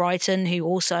impact on Brighton, who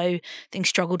also I think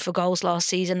struggled for goals last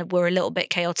season, were a little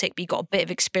bit chaotic, but you got a bit of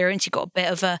experience, you got a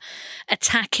bit of a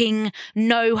attacking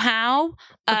know-how.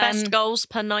 The best goals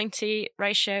per 90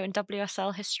 ratio in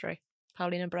WSL history,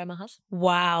 Paulina Bremer has.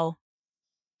 Wow.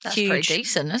 That's Huge. pretty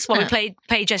decent, isn't Well, it? we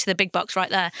paid Jessie the big bucks right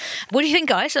there. What do you think,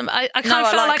 guys? I kind No, of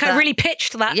I felt like like I that. really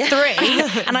pitched that Yeah.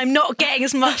 3, and I'm not getting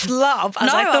as much love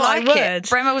as I thought I like would. it.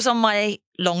 Bremer was on my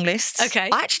long list. Okay.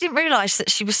 I actually didn't realise that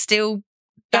she was still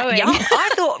that Going. young. I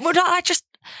thought, well, I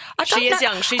don't She is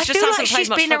know. young. She I just feel hasn't like played she's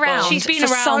much been football. around. She's been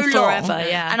for around so long, forever,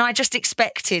 yeah. And I just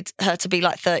expected her to be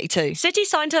like 32. City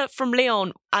signed her from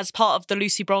Lyon as part of the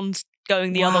Lucy Bronze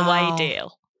going the other Wow. way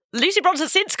deal. Lucy Bronze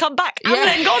has since come back and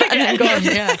then gone again. And then gone,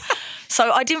 yeah.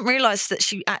 So I didn't realise that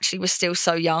she actually was still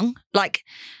so young. Like,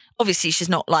 obviously, she's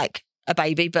not like a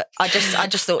baby, but I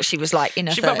just thought she was like in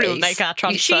her 30s. She probably wouldn't make our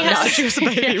transfer. She has- if she was a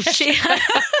baby. she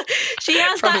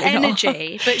has that Probably not.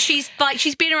 energy, but she's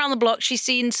been around the block. She's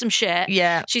seen some shit.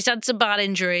 Yeah. She's had some bad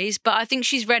injuries, but I think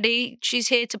she's ready. She's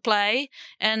here to play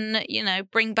and,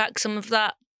 bring back some of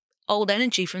that old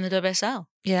energy from the WSL.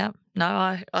 Yeah. No,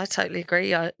 I totally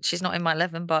agree. She's not in my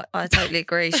 11, but I totally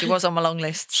agree. She was on my long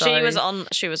list. So.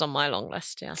 She was on my long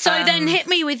list, yeah. So then hit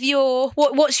me with your,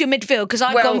 what's your midfield? Because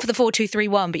I've gone for the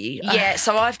 4-2-3-1, but you... Yeah,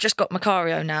 so I've just got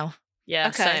Macario now. Yeah,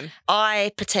 Okay. same.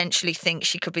 I potentially think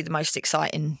she could be the most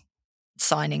exciting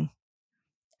signing.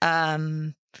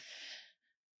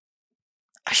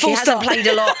 She Full hasn't stop. played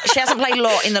a lot. She hasn't played a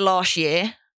lot in the last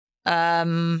year.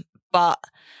 But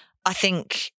I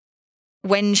think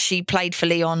when she played for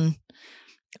Lyon,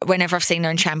 whenever I've seen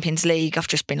her in Champions League, I've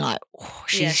just been like, oh,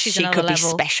 she another could be level.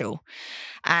 special.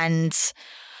 And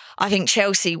I think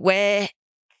Chelsea, where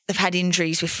they've had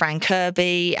injuries with Fran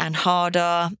Kirby and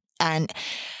Harder, and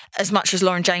as much as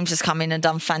Lauren James has come in and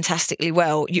done fantastically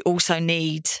well, you also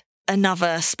need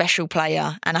another special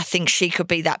player. And I think she could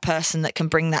be that person that can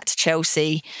bring that to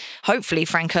Chelsea. Hopefully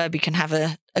Fran Kirby can have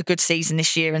a good season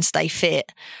this year and stay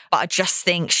fit. But I just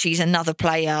think she's another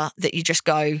player that you just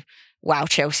go, wow,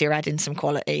 Chelsea are adding some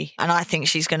quality. And I think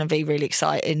she's going to be really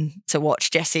exciting to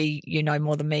watch. Jessie, you know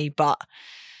more than me, but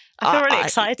I feel really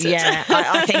excited. Yeah,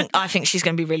 I think she's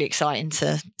going to be really exciting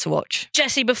to watch.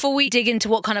 Jessie, before we dig into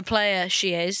what kind of player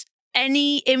she is,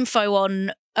 any info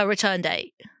on a return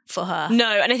date for her? No,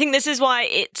 and I think this is why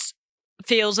it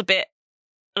feels a bit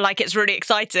like it's really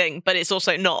exciting, but it's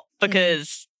also not,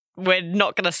 because we're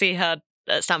not going to see her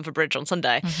at Stamford Bridge on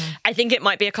Sunday. Mm-hmm. I think it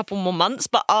might be a couple more months,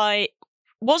 but I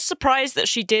was surprised that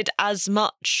she did as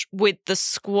much with the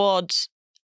squad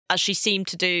as she seemed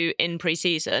to do in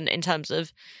pre-season, in terms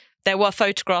of there were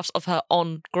photographs of her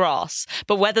on grass,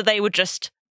 but whether they were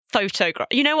just photograph.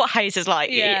 You know what Hayes is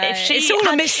like. Yeah, If it's all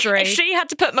a mystery. If she had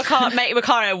to put make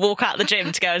Macario walk out the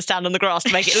gym to go and stand on the grass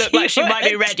to make it look like she might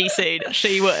be ready soon,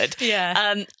 she would.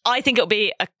 Yeah. I think it'll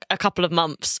be a couple of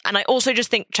months, and I also just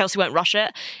think Chelsea won't rush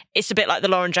it. It's a bit like the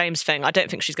Lauren James thing. I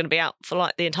don't think she's going to be out for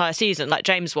like the entire season, like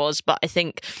James was, but I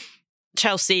think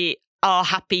Chelsea are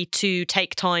happy to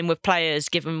take time with players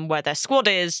given where their squad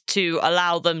is to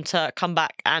allow them to come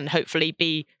back and hopefully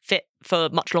be fit for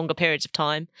much longer periods of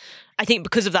time. I think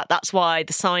because of that, that's why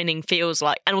the signing feels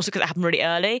like, and also because it happened really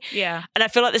early. Yeah. And I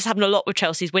feel like this happened a lot with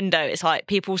Chelsea's window. It's like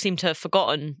people seem to have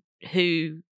forgotten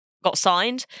who got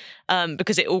signed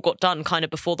because it all got done kind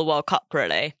of before the World Cup,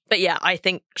 really. But yeah, I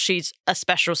think she's a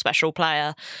special, special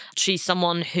player. She's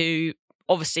someone who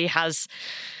obviously has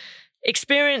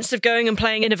experience of going and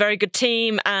playing in a very good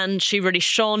team, and she really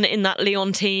shone in that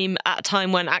Lyon team at a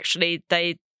time when actually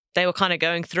they were kind of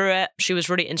going through it. She was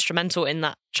really instrumental in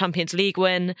that Champions League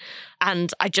win,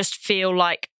 and I just feel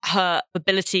like her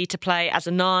ability to play as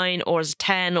a 9 or as a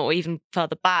 10 or even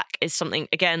further back is something,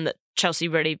 again, that Chelsea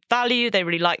really value. They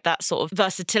really like that sort of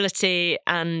versatility,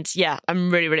 and yeah,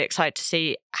 I'm really, really excited to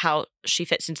see how she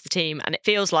fits into the team. And it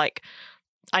feels like,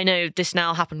 I know this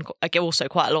now happened also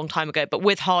quite a long time ago, but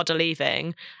with Harder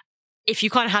leaving, if you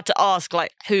kind of had to ask,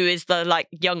 like, who is the like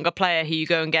younger player who you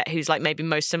go and get who's like maybe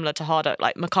most similar to Harder,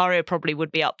 like Macario probably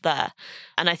would be up there.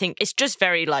 And I think it's just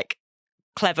very like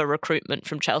clever recruitment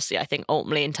from Chelsea, I think,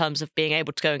 ultimately, in terms of being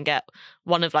able to go and get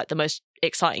one of like the most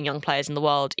exciting young players in the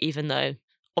world, even though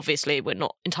obviously we're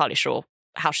not entirely sure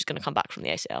how she's going to come back from the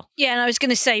ACL. Yeah, and I was going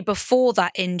to say, before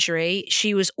that injury,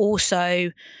 she was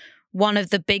also one of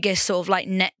the biggest sort of like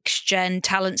next gen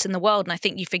talents in the world. And I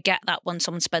think you forget that when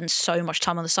someone spends so much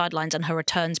time on the sidelines and her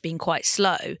returns being quite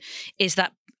slow, is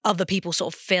that other people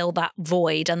sort of fill that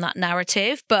void and that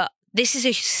narrative. But this is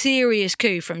a serious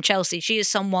coup from Chelsea. She is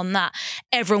someone that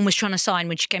everyone was trying to sign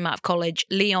when she came out of college.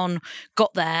 Lyon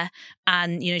got there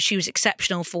and, you know, she was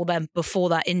exceptional for them before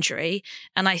that injury.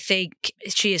 And I think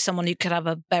she is someone who could have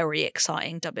a very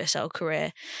exciting WSL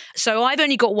career. So I've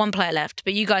only got one player left,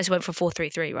 but you guys went for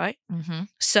 4-3-3, right? Mm-hmm.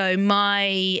 So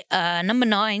my number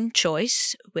 9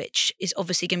 choice, which is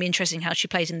obviously going to be interesting how she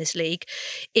plays in this league,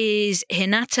 is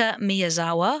Hinata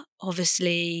Miyazawa,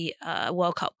 obviously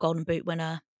World Cup Golden Boot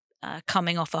winner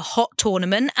coming off a hot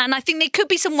tournament. And I think there could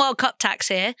be some World Cup tax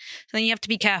here. So you have to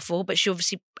be careful. But she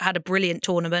obviously had a brilliant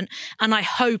tournament. And I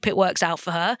hope it works out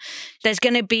for her. There's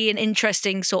going to be an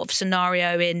interesting sort of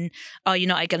scenario in, are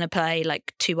United going to play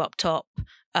like 2 up top?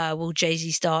 Will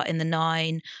Jay-Z start in the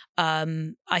 9?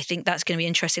 I think that's going to be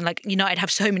interesting. Like, United have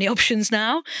so many options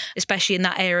now, especially in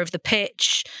that area of the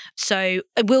pitch. So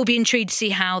I will be intrigued to see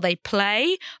how they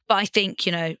play. But I think,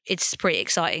 it's pretty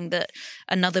exciting that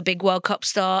another big World Cup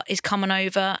star is coming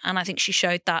over. And I think she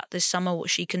showed that this summer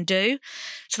what she can do.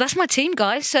 So that's my team,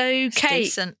 guys. So It's Kate,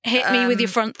 decent. hit me with your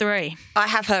front 3. I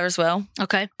have her as well.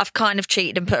 Okay. I've kind of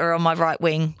cheated and put her on my right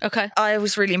wing. Okay. I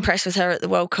was really impressed with her at the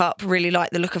World Cup. Really like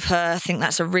the look of her. I think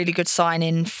that's a really good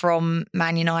signing from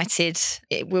Man United.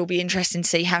 It will be interesting to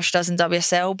see how she does in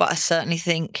WSL, but I certainly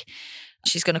think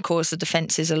she's going to cause the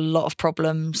defences a lot of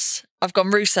problems. I've gone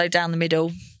Russo down the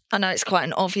middle. I know it's quite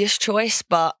an obvious choice,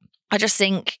 but I just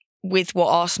think with what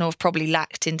Arsenal have probably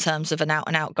lacked in terms of an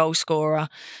out-and-out goal scorer,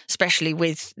 especially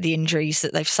with the injuries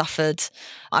that they've suffered,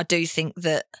 I do think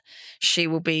that she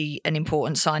will be an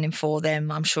important signing for them.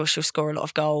 I'm sure she'll score a lot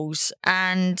of goals.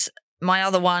 And my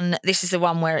other one, this is the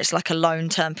one where it's like a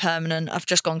loan-term permanent. I've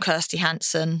just gone Kirsty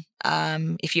Hansen.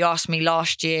 If you asked me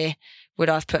last year, would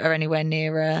I have put her anywhere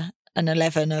near an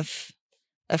 11 of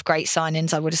great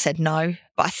signings, I would have said no.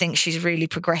 But I think she's really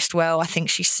progressed well. I think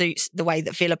she suits the way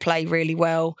that Villa play really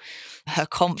well. Her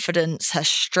confidence, her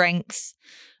strength,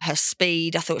 her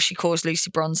speed. I thought she caused Lucy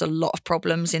Bronze a lot of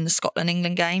problems in the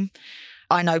Scotland-England game.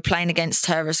 I know playing against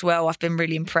her as well, I've been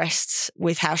really impressed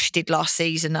with how she did last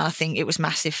season. I think it was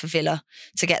massive for Villa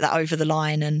to get that over the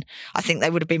line. And I think they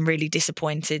would have been really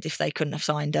disappointed if they couldn't have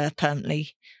signed her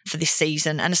permanently for this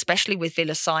season. And especially with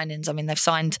Villa's signings. I mean, they've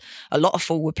signed a lot of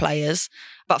forward players.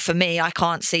 But for me, I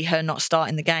can't see her not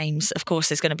starting the games. Of course,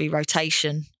 there's going to be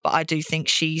rotation. But I do think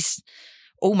she's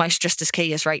almost just as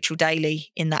key as Rachel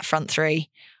Daly in that front 3.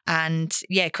 And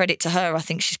yeah, credit to her. I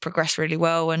think she's progressed really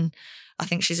well. And I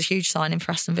think she's a huge signing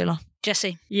for Aston Villa.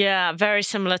 Jessie? Yeah, very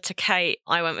similar to Kate.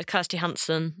 I went with Kirsty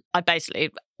Hansen. I basically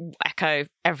echo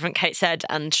everything Kate said,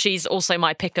 and she's also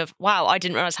my pick of, wow, I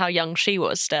didn't realise how young she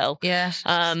was still. Yeah.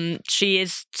 She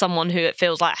is someone who it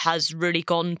feels like has really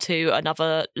gone to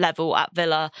another level at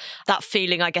Villa. That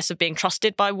feeling, I guess, of being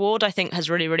trusted by Ward, I think has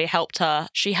really, really helped her.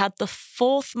 She had the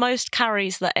 4th most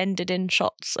carries that ended in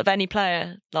shots of any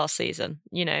player last season,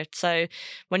 so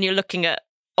when you're looking at,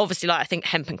 obviously, I think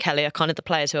Hemp and Kelly are kind of the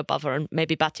players who are above her, and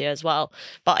maybe Batia as well.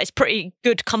 But it's pretty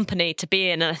good company to be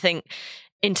in. And I think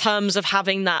in terms of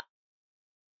having that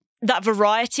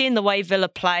variety in the way Villa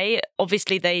play,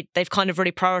 obviously they've kind of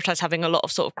really prioritised having a lot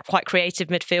of sort of quite creative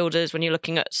midfielders when you're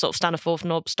looking at sort of Staniforth,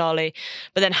 Nob, Starley,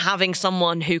 but then having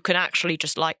someone who can actually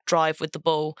just like drive with the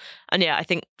ball. And yeah, I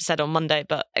think said on Monday,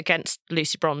 but against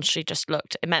Lucy Bronze, she just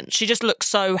looked immense. She just looked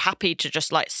so happy to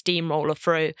just like steamroller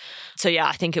through. So yeah,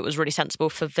 I think it was really sensible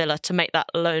for Villa to make that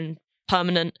loan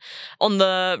permanent. On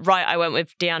the right, I went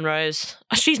with Deanne Rose.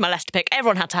 She's my Leicester pick.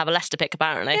 Everyone had to have a Leicester pick,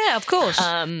 apparently. Yeah, of course.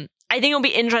 I think it'll be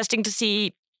interesting to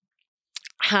see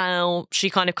how she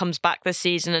kind of comes back this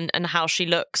season and how she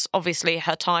looks. Obviously,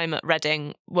 her time at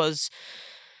Reading was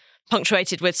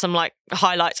punctuated with some like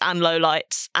highlights and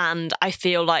lowlights. And I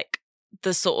feel like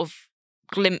the sort of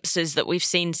glimpses that we've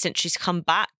seen since she's come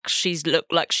back, she's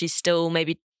looked like she's still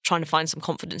maybe trying to find some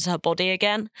confidence in her body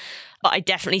again. But I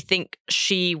definitely think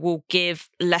she will give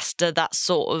Leicester that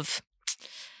sort of,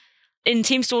 in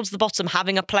teams towards the bottom,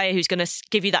 having a player who's going to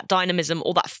give you that dynamism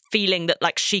or that feeling that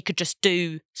like she could just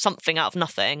do something out of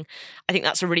nothing. I think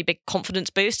that's a really big confidence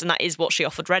boost, and that is what she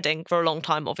offered Reading for a long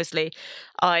time. Obviously,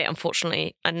 I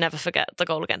never forget the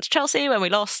goal against Chelsea when we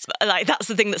lost. Like, that's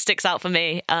the thing that sticks out for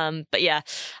me. But yeah,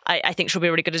 I think she'll be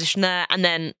a really good addition there. And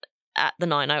then at the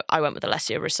 9, I went with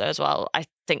Alessia Russo as well. I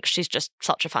think she's just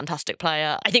such a fantastic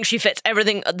player. I think she fits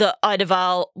everything that Ida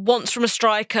Val wants from a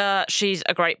striker. She's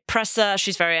a great presser.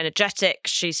 She's very energetic.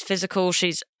 She's physical.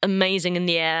 She's amazing in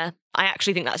the air. I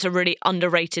actually think that's a really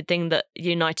underrated thing that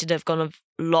United have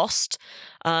lost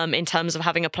in terms of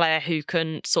having a player who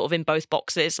can sort of in both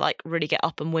boxes, like really get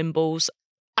up and win balls.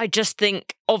 I just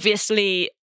think,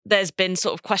 obviously, there's been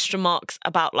sort of question marks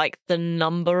about like the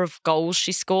number of goals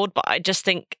she scored, but I just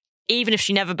think even if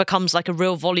she never becomes like a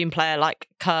real volume player like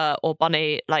Kerr or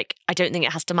Bunny, like I don't think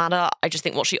it has to matter. I just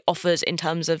think what she offers in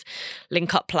terms of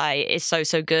link-up play is so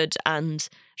good, and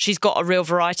she's got a real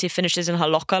variety of finishes in her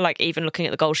locker, like even looking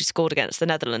at the goal she scored against the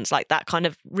Netherlands, like that kind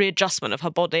of readjustment of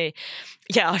her body.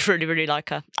 Yeah, I really, really like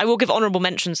her. I will give honourable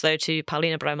mentions though to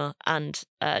Paulina Bremer and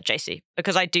JC,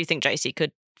 because I do think JC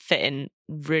could fit in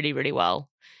really, really well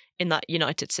in that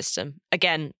United system.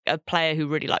 Again, a player who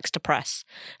really likes to press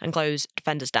and close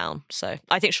defenders down. So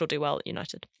I think she'll do well at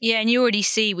United. Yeah, and you already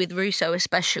see with Russo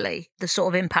especially the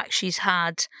sort of impact she's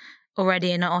had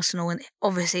already in Arsenal, and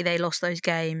obviously they lost those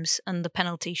games and the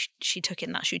penalty she took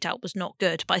in that shootout was not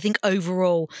good, but I think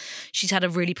overall she's had a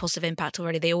really positive impact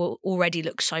already. They already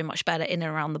look so much better in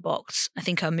and around the box. I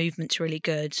think her movement's really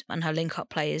good and her link-up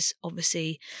play is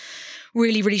obviously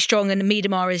really, really strong, and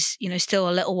Miedemar is, still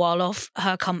a little while off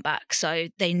her comeback, so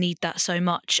they need that so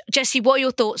much. Jessie, what are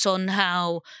your thoughts on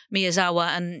how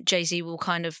Miyazawa and Jay-Z will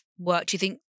kind of work? Do you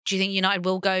think United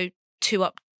will go 2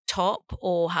 up top,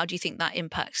 or how do you think that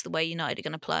impacts the way United are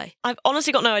going to play? I've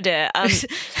honestly got no idea.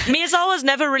 Miyazawa's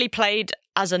never really played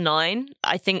as a 9.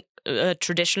 I think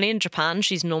traditionally in Japan,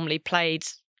 she's normally played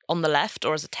on the left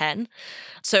or as a 10.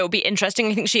 So it'll be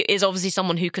interesting. I think she is obviously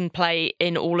someone who can play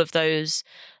in all of those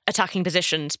attacking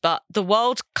positions, but the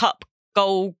World Cup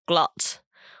goal glut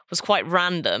was quite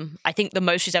random. I think the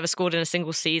most she's ever scored in a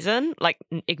single season, like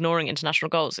ignoring international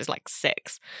goals, is like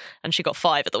 6. And she got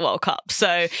 5 at the World Cup.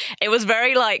 So it was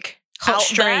very hot out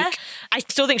streak. There. I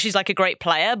still think she's like a great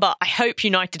player, but I hope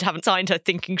United haven't signed her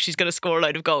thinking she's going to score a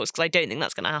load of goals, because I don't think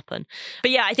that's going to happen.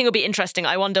 But yeah, I think it'll be interesting.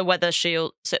 I wonder whether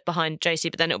she'll sit behind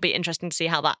JC, but then it'll be interesting to see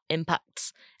how that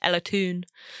impacts Ella Toon,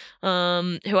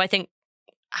 who I think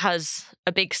has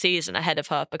a big season ahead of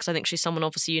her, because I think she's someone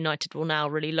obviously United will now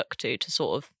really look to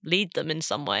sort of lead them in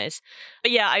some ways.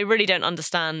 But yeah, I really don't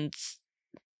understand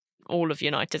all of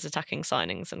United's attacking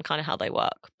signings and kind of how they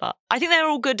work. But I think they're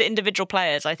all good individual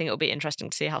players. I think it'll be interesting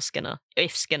to see how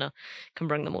if Skinner can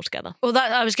bring them all together. Well,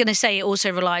 that I was going to say, it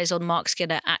also relies on Mark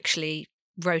Skinner actually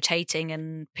rotating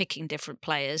and picking different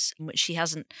players, which he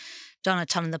hasn't done a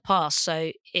ton in the past.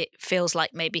 So it feels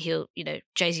like maybe he'll,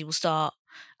 Jay-Z will start,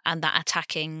 and that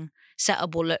attacking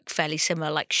setup will look fairly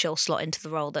similar, like she'll slot into the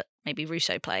role that maybe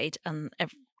Russo played, and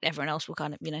everyone else will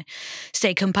kind of,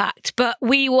 stay compact. But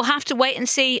we will have to wait and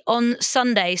see on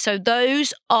Sunday. So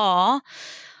those are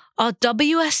our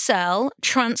WSL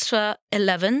Transfer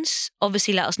 11s.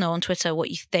 Obviously, let us know on Twitter what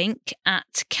you think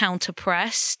at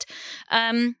Counterpressed.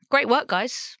 Great work,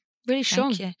 guys. Really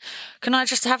strong. Thank you. Can I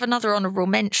just have another honourable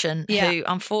mention, who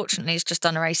unfortunately has just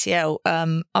done her ACL?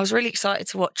 I was really excited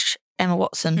to watch Emma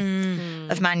Watson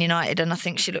of Man United, and I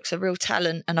think she looks a real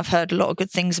talent, and I've heard a lot of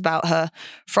good things about her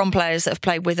from players that have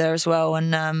played with her as well.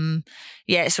 And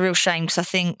it's a real shame,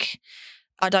 because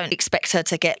I don't expect her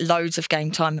to get loads of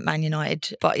game time at Man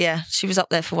United, but yeah, she was up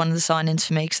there for one of the signings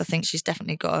for me, because I think she's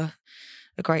definitely got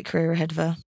a great career ahead of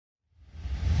her.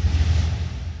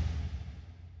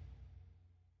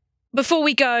 Before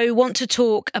we go, want to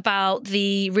talk about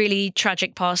the really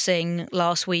tragic passing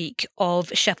last week of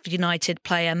Sheffield United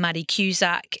player Maddie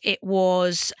Cusack. It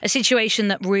was a situation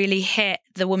that really hit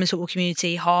the women's football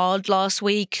community hard last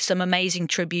week. Some amazing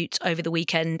tributes over the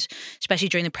weekend, especially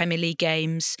during the Premier League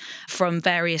games from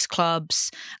various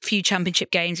clubs. A few championship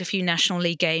games, a few National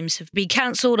League games have been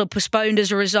cancelled or postponed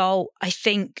as a result. I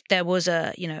think there was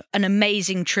an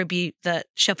amazing tribute that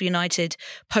Sheffield United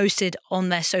posted on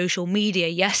their social media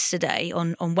yesterday,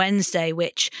 on Wednesday,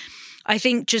 which I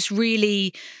think just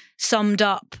really summed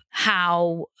up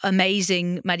how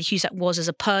amazing Maddie Cusack was as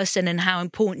a person and how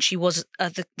important she was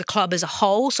at the club as a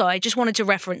whole. So I just wanted to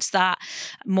reference that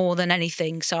more than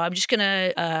anything. So I'm just going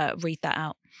to read that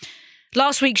out.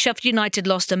 Last week, Sheffield United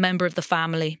lost a member of the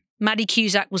family. Maddie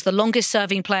Cusack was the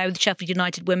longest-serving player with Sheffield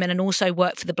United women and also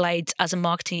worked for the Blades as a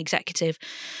marketing executive.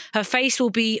 Her face will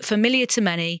be familiar to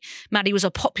many. Maddie was a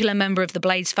popular member of the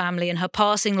Blades family, and her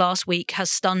passing last week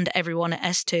has stunned everyone at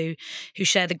S2, who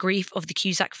share the grief of the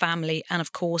Cusack family and,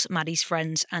 of course, Maddie's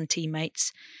friends and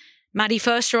teammates. Maddie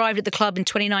first arrived at the club in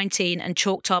 2019 and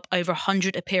chalked up over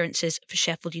 100 appearances for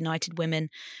Sheffield United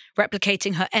women,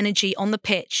 replicating her energy on the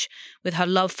pitch with her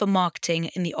love for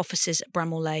marketing in the offices at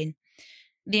Bramall Lane.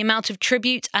 The amount of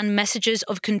tribute and messages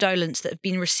of condolence that have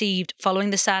been received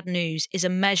following the sad news is a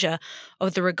measure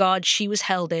of the regard she was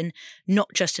held in,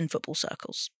 not just in football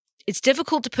circles. It's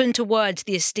difficult to put into words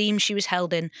the esteem she was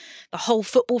held in. The whole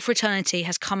football fraternity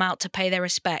has come out to pay their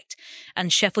respect,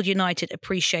 and Sheffield United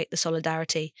appreciate the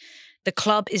solidarity. The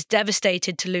club is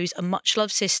devastated to lose a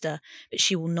much-loved sister, but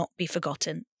she will not be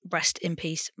forgotten. Rest in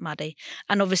peace, Maddie.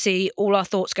 And obviously, all our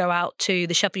thoughts go out to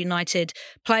the Sheffield United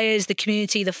players, the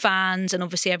community, the fans, and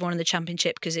obviously everyone in the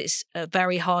Championship, because it's a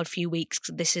very hard few weeks.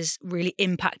 This has really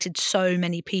impacted so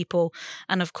many people.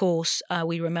 And of course,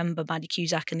 we remember Maddie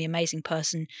Cusack and the amazing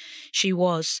person she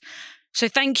was. So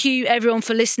thank you everyone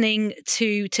for listening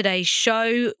to today's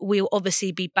show. We'll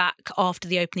obviously be back after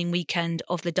the opening weekend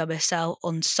of the WSL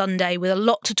on Sunday with a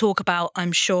lot to talk about,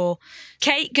 I'm sure.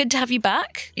 Kate, good to have you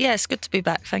back. Yeah, it's good to be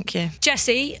back. Thank you.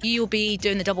 Jessie, you'll be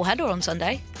doing the double header on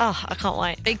Sunday. Oh, I can't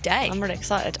wait. Big day. I'm really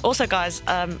excited. Also, guys,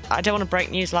 I don't want to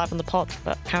break news live on the pod,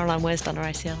 but Caroline Weir's done her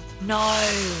ACL. No.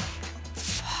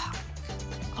 Fuck.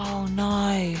 Oh,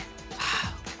 no.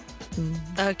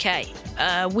 Okay,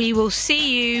 we will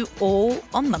see you all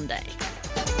on Monday.